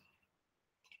matriz,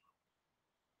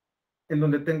 en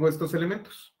donde tengo estos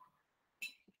elementos.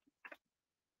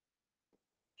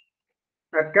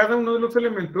 A cada uno de los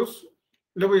elementos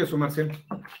le voy a sumar 100.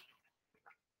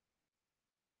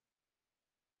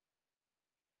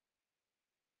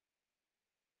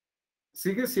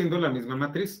 Sigue siendo la misma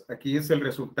matriz. Aquí es el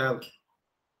resultado.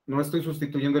 No estoy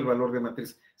sustituyendo el valor de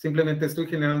matriz. Simplemente estoy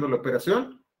generando la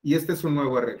operación y este es un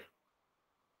nuevo arreglo.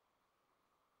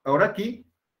 Ahora aquí,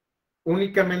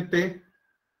 únicamente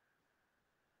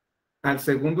al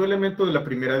segundo elemento de la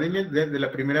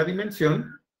primera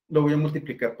dimensión lo voy a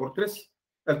multiplicar por 3.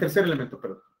 Al tercer elemento,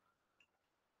 perdón.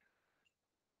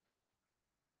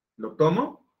 Lo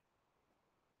tomo.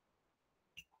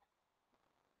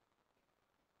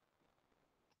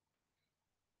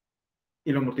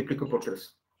 Y lo multiplico por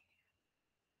 3.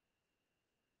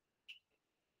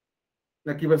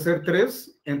 Aquí va a ser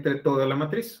 3 entre toda la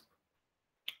matriz.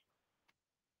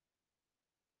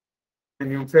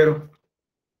 Tenía un 0.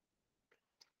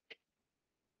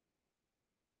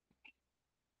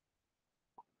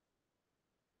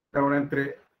 Ahora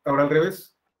al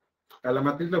revés. A la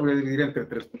matriz la voy a dividir entre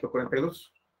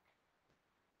 3.42.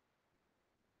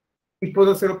 Y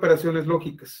puedo hacer operaciones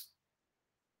lógicas.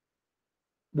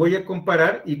 Voy a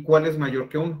comparar y cuál es mayor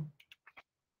que 1.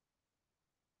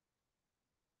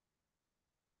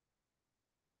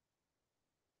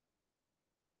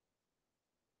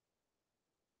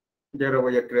 Y ahora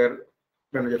voy a crear,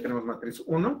 bueno, ya tenemos matriz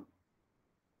 1.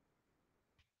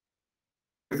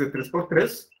 Es de 3 por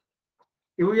 3.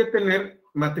 Y voy a tener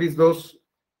matriz 2,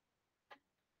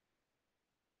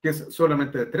 que es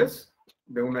solamente de 3,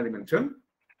 de una dimensión.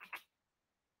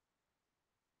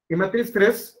 Y matriz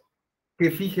 3,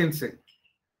 que fíjense,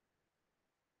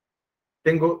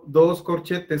 tengo 2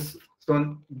 corchetes,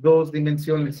 son 2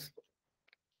 dimensiones.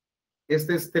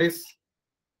 Este es 3.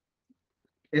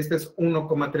 Este es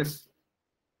 1,3.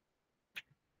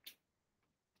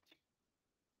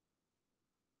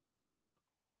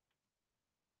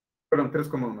 Perdón,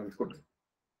 3,1, disculpen.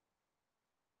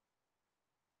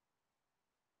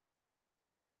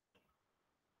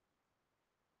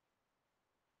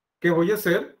 ¿Qué voy a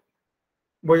hacer?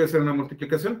 Voy a hacer una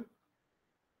multiplicación.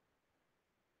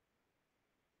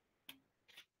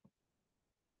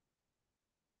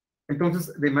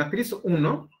 Entonces, de matriz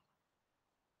 1,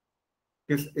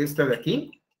 que es esta de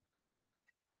aquí,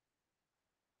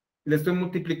 le estoy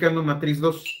multiplicando matriz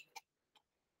 2.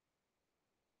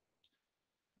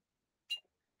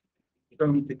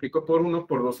 Entonces, multiplico por 1,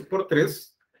 por 2 y por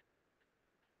 3,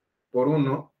 por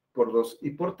 1, por 2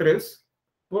 y por 3,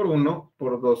 por 1,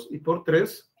 por 2 y por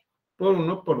 3, por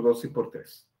 1, por 2 y por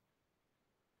 3.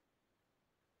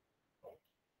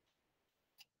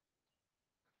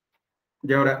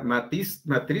 Y ahora,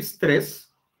 matriz 3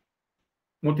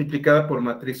 multiplicada por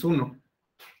matriz 1.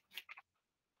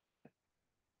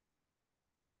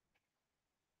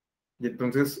 Y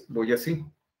entonces voy así.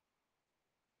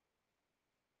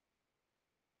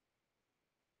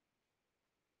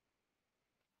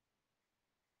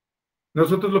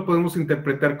 Nosotros lo podemos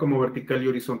interpretar como vertical y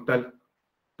horizontal,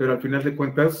 pero al final de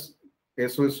cuentas,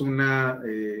 eso es una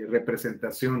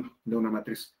representación de una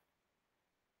matriz.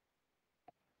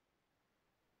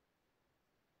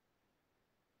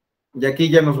 Y aquí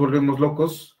ya nos volvemos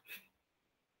locos.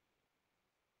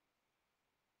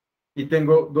 Y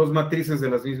tengo 2 matrices de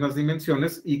las mismas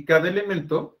dimensiones y cada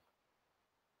elemento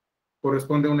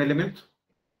corresponde a un elemento.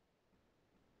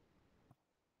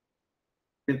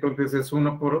 Entonces es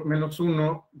 1 por menos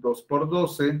 1, 2 por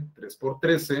 12, 3 por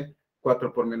 13,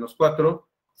 4 por menos 4,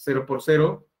 0 por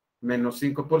 0, menos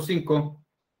 5 por 5,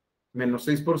 menos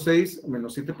 6 por 6,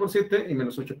 menos 7 por 7 y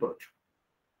menos 8 por 8.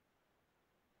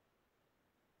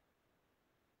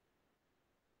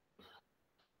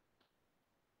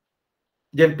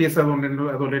 Ya empieza a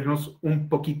dolernos un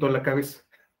poquito la cabeza.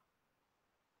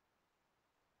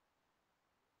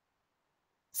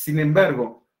 Sin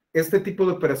embargo, este tipo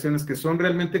de operaciones que son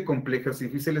realmente complejas y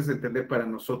difíciles de entender para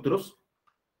nosotros,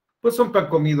 pues son pan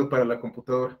comido para la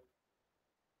computadora.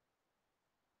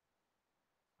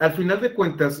 Al final de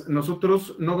cuentas,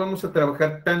 nosotros no vamos a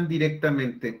trabajar tan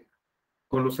directamente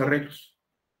con los arreglos.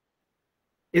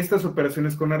 Estas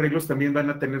operaciones con arreglos también van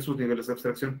a tener sus niveles de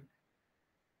abstracción.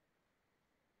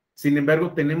 Sin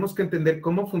embargo, tenemos que entender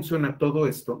cómo funciona todo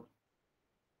esto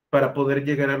para poder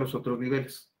llegar a los otros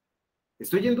niveles.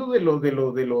 Estoy yendo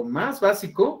de lo más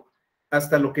básico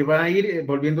hasta lo que va a ir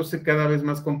volviéndose cada vez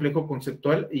más complejo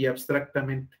conceptual y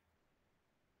abstractamente.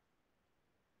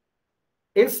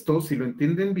 Esto, si lo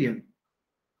entienden bien,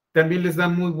 también les da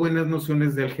muy buenas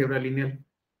nociones de álgebra lineal.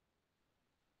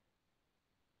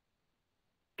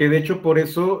 Que de hecho por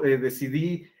eso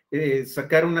decidí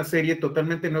sacar una serie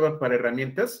totalmente nueva para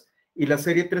herramientas, y la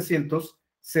serie 300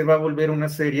 se va a volver una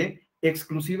serie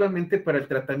exclusivamente para el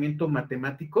tratamiento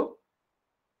matemático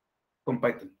con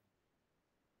Python.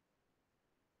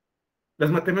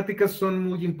 Las matemáticas son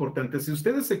muy importantes. Si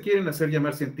ustedes se quieren hacer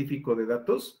llamar científico de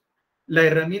datos, la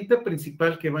herramienta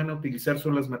principal que van a utilizar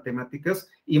son las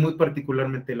matemáticas y muy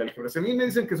particularmente el álgebra. Si a mí me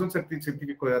dicen que son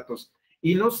científico de datos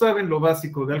y no saben lo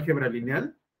básico de álgebra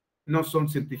lineal, no son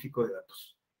científico de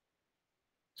datos.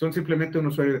 Son simplemente un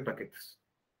usuario de paquetes.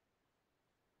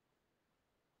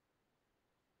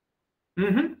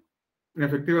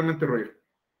 Efectivamente, Roger.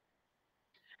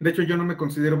 De hecho, yo no me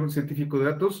considero un científico de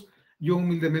datos. Yo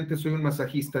humildemente soy un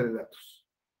masajista de datos.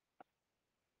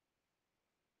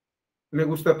 Me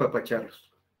gusta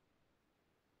apapacharlos.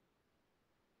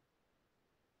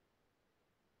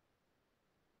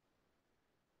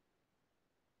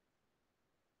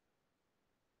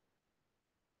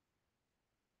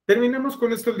 Terminamos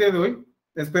con esto el día de hoy.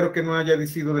 Espero que no haya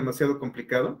sido demasiado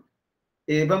complicado.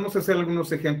 Vamos a hacer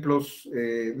algunos ejemplos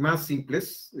más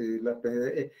simples.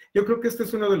 Yo creo que este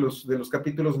es uno de los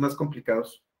capítulos más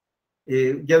complicados.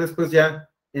 Ya después ya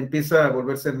empieza a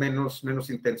volverse menos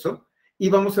intenso. Y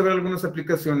vamos a ver algunas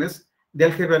aplicaciones de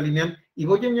álgebra lineal. Y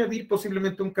voy a añadir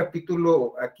posiblemente un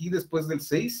capítulo aquí después del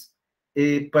 6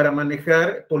 para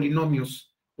manejar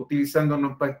polinomios utilizando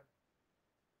Numpy.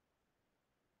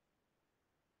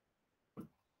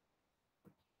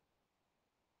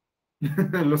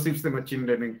 Los ifs de Machine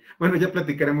Learning. Bueno, ya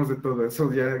platicaremos de todo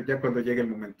eso ya cuando llegue el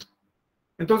momento.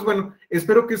 Entonces, bueno,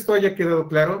 espero que esto haya quedado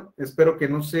claro. Espero que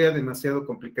no sea demasiado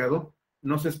complicado.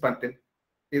 No se espanten.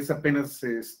 Es apenas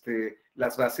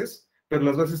las bases, pero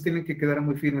las bases tienen que quedar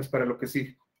muy firmes para lo que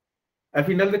sigue. Al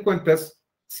final de cuentas,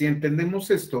 si entendemos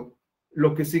esto,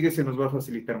 lo que sigue se nos va a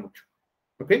facilitar mucho.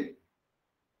 ¿Ok?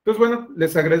 Entonces, bueno,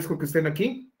 les agradezco que estén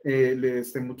aquí.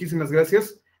 Muchísimas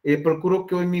gracias. Procuro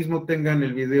que hoy mismo tengan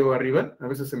el video arriba, a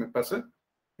veces se me pasa.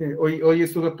 Hoy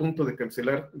estuve a punto de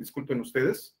cancelar, disculpen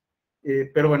ustedes,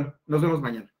 pero bueno, nos vemos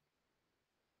mañana.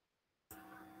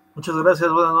 Muchas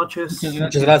gracias, buenas noches. Muchas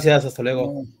Muchas gracias, hasta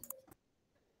luego.